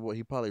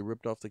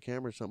ripped off the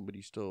camera or something, but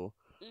he still.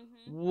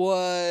 Mm-hmm.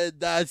 What?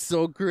 That's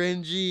so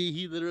cringy.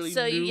 He literally.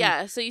 So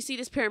knew. so you see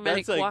this paramedic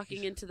That's like-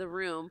 walking into the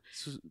room,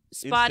 S-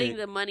 spotting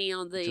instant the money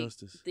on the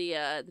justice.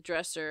 the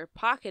dresser,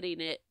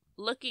 pocketing it,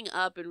 looking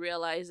up and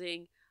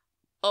realizing,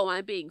 "Oh,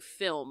 I'm being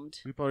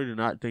filmed." We probably did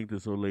not think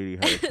this old lady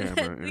had a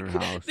camera in her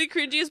house. The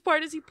cringiest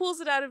part is he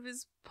pulls it out of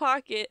his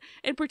pocket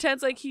and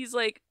pretends like he's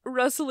like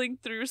rustling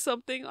through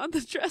something on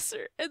the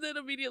dresser, and then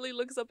immediately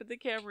looks up at the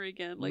camera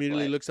again. Like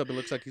Immediately what? looks up and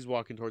looks like he's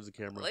walking towards the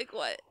camera. Like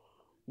what?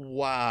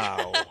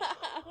 Wow.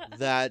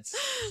 That's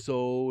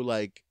so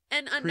like.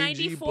 And a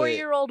cringy,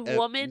 94-year-old but,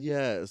 woman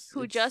yes.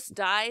 who it's- just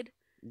died.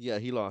 Yeah,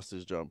 he lost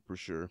his job for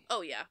sure.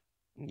 Oh yeah,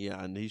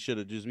 Yeah, and he should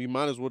have just. We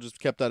might as well just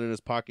kept that in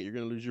his pocket. You're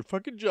gonna lose your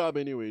fucking job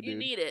anyway, dude. you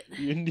need it.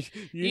 You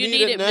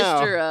need it,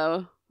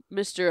 now.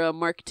 Mr.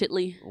 Mark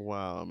Titley.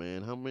 Wow,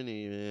 man. How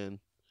many, man?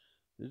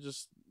 There's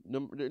just,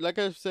 like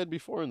I said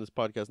before in this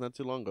podcast not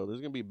too long ago, there's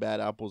going to be bad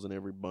apples in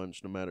every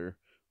bunch no matter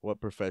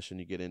what profession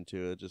you get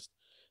into.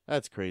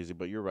 That's crazy.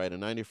 But you're right. A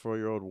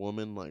 94-year-old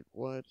woman, like,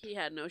 what? He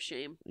had no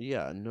shame.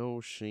 Yeah,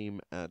 no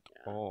shame at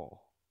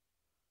all.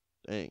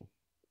 Dang.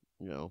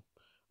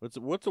 What's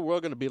the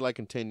world going to be like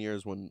in 10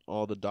 years when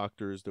all the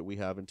doctors that we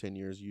have in 10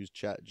 years use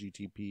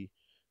GPT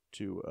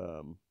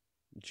to,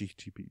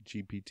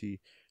 GPT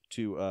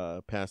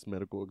to pass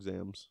medical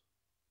exams?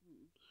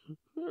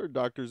 Our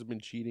doctors have been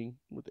cheating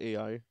with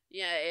AI.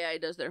 Yeah, AI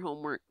does their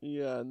homework.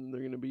 Yeah, and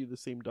they're gonna be the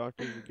same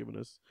doctors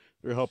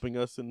they're helping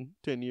us in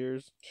 10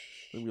 years.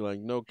 They'll be like,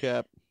 no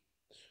cap,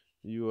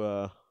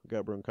 you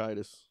got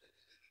bronchitis.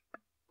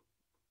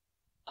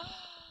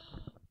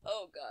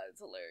 Oh god, it's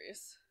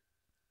hilarious.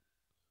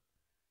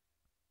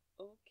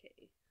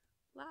 Okay.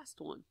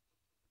 Last one.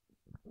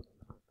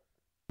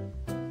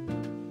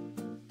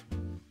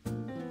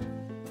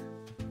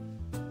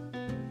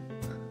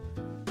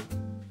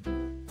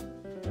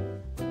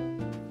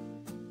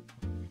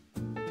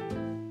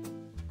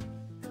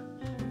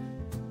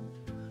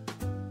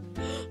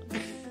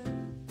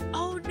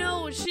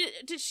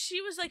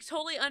 She was like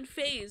totally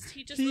unfazed.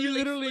 He just He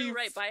literally flew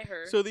right by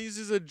her. So these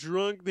is a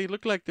drunk. They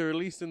look like they're at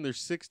least in their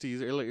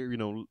 60s,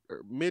 or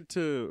mid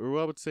to, or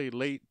I would say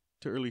late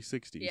to early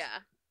 60s. Yeah.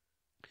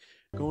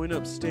 Going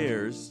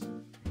upstairs,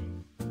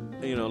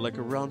 like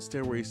a round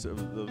stairway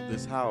of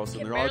this house,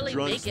 and they're all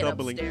drunk,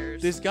 stumbling.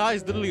 This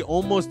guy's literally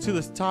almost to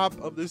the top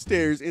of the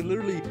stairs and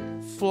literally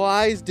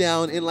flies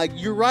down. And like,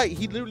 you're right,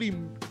 he literally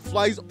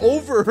flies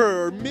over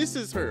her or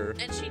misses her.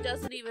 And she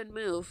doesn't even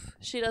move.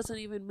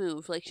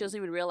 Like, she doesn't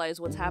even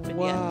realize what's happened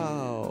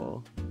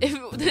wow.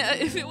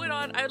 yet. If it went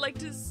on, I'd like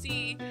to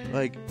see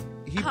like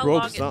he how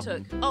broke long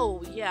something. it took.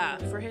 Oh, yeah.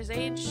 For his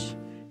age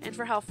and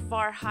for how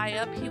far high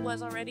up he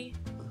was already.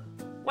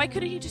 Why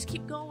couldn't he just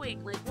keep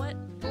going? Like, what?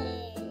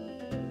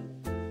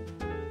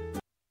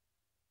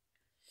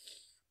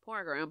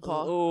 Poor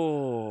grandpa.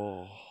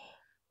 Oh.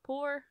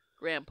 Poor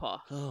grandpa.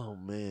 Oh,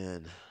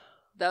 man.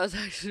 That was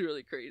actually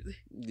really crazy.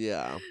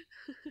 Yeah.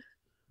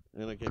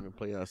 And I can't even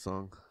play that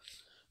song.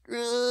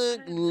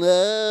 Drunk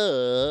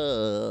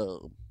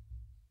love.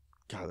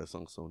 God, that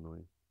song's so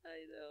annoying.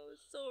 I know.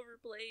 It's so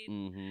overplayed.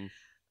 Mm-hmm.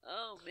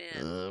 Oh,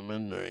 man. I'm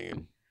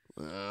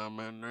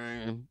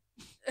annoying.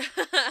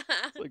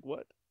 It's like,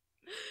 what?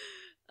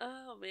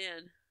 Oh,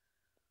 man.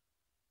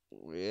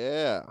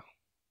 Yeah.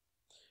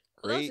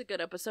 Well, that was a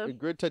good episode. A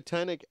good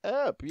Titanic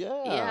app,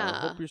 yeah.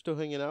 Yeah. Hope you're still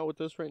hanging out with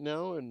us right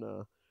now. And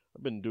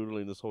I've been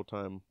doodling this whole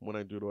time. When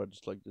I doodle, I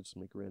just like to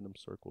make random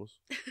circles.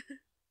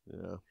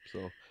 Yeah.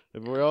 So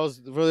if for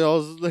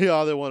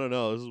y'all that want to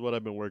know, this is what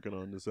I've been working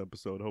on this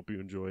episode. Hope you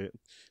enjoy it.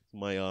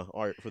 My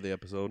art for the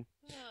episode.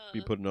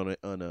 Be putting on it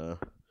on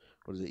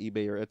what is it,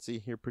 eBay or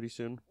Etsy here pretty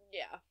soon.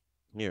 Yeah.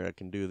 Here, I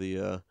can do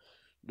the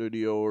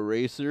old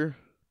eraser.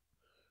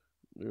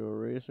 The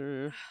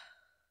eraser.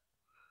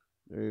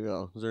 There you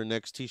go. This is our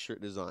next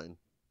t-shirt design.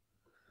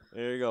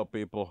 There you go,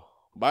 people.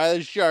 Buy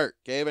the shirt,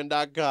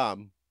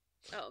 Caven.com.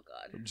 Oh,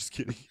 God. I'm just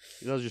kidding.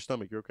 How's your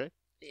stomach? You okay?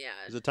 Yeah.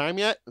 Is it time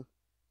yet?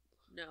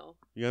 No.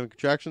 You having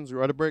contractions?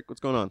 You're out of break? What's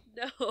going on?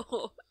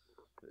 No.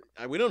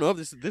 We don't know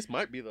if this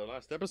might be the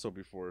last episode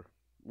before.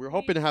 We're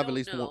hoping to have at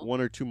least one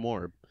or two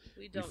more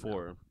we don't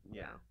before. Know.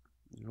 Yeah.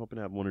 We're hoping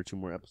to have one or two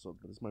more episodes,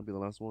 but this might be the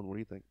last one. What do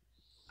you think?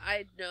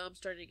 I know I'm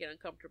starting to get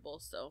uncomfortable,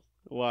 so.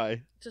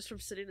 Why? Just from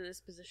sitting in this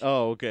position.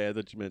 Oh, okay. I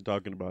thought you meant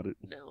talking about it.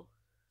 No.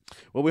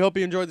 Well, we hope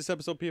you enjoyed this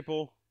episode,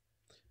 people.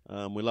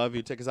 We love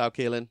you. Take us out,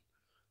 Kaylin.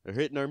 We're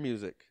hitting our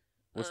music.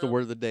 What's the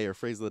word of the day or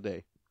phrase of the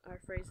day? Our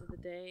phrase of the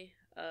day.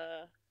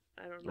 I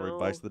don't know. Or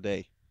advice of the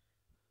day.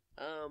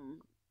 I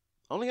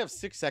only have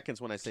 6 seconds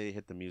when I say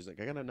hit the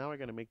music. I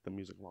gotta make the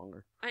music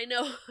longer. I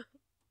know.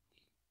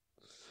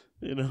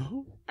 You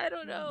know? I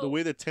don't know. The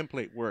way the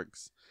template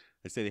works.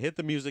 I say hit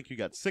the music, you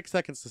got 6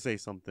 seconds to say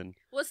something.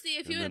 Well, see,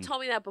 if you had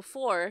told me that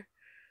before.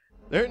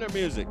 They're hitting our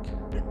music.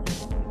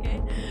 Okay.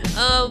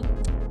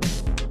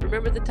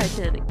 Remember the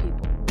Titanic,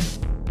 people.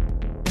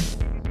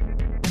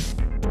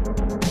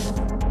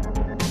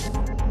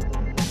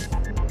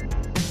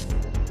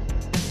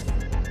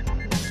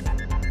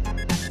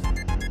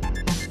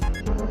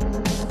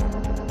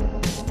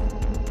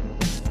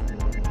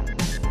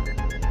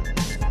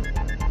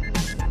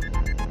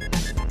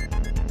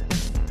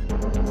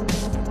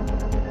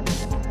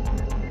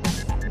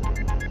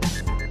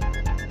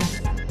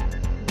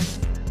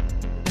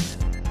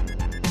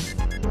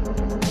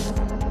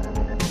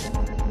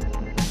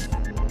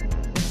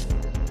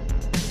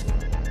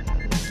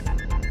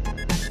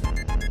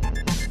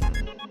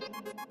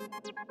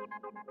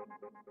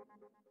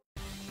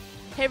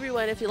 Hey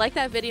everyone, if you like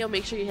that video,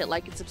 make sure you hit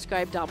like and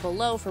subscribe down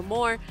below for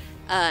more.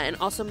 And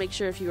also make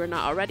sure, if you are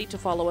not already, to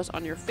follow us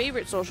on your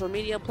favorite social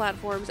media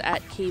platforms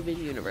at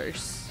Caven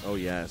Universe. Oh,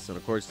 yes. And,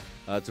 of course,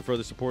 to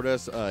further support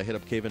us, hit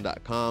up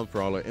Caven.com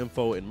for all our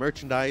info and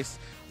merchandise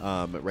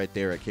right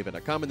there at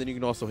Caven.com. And then you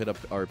can also hit up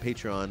our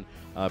Patreon,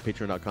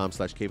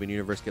 patreon.com/Caven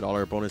Universe. Get all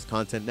our bonus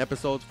content and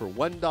episodes for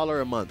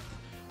 $1 a month.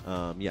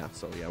 We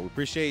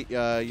appreciate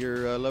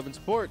your love and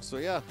support. So,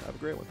 yeah, have a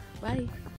great one. Bye.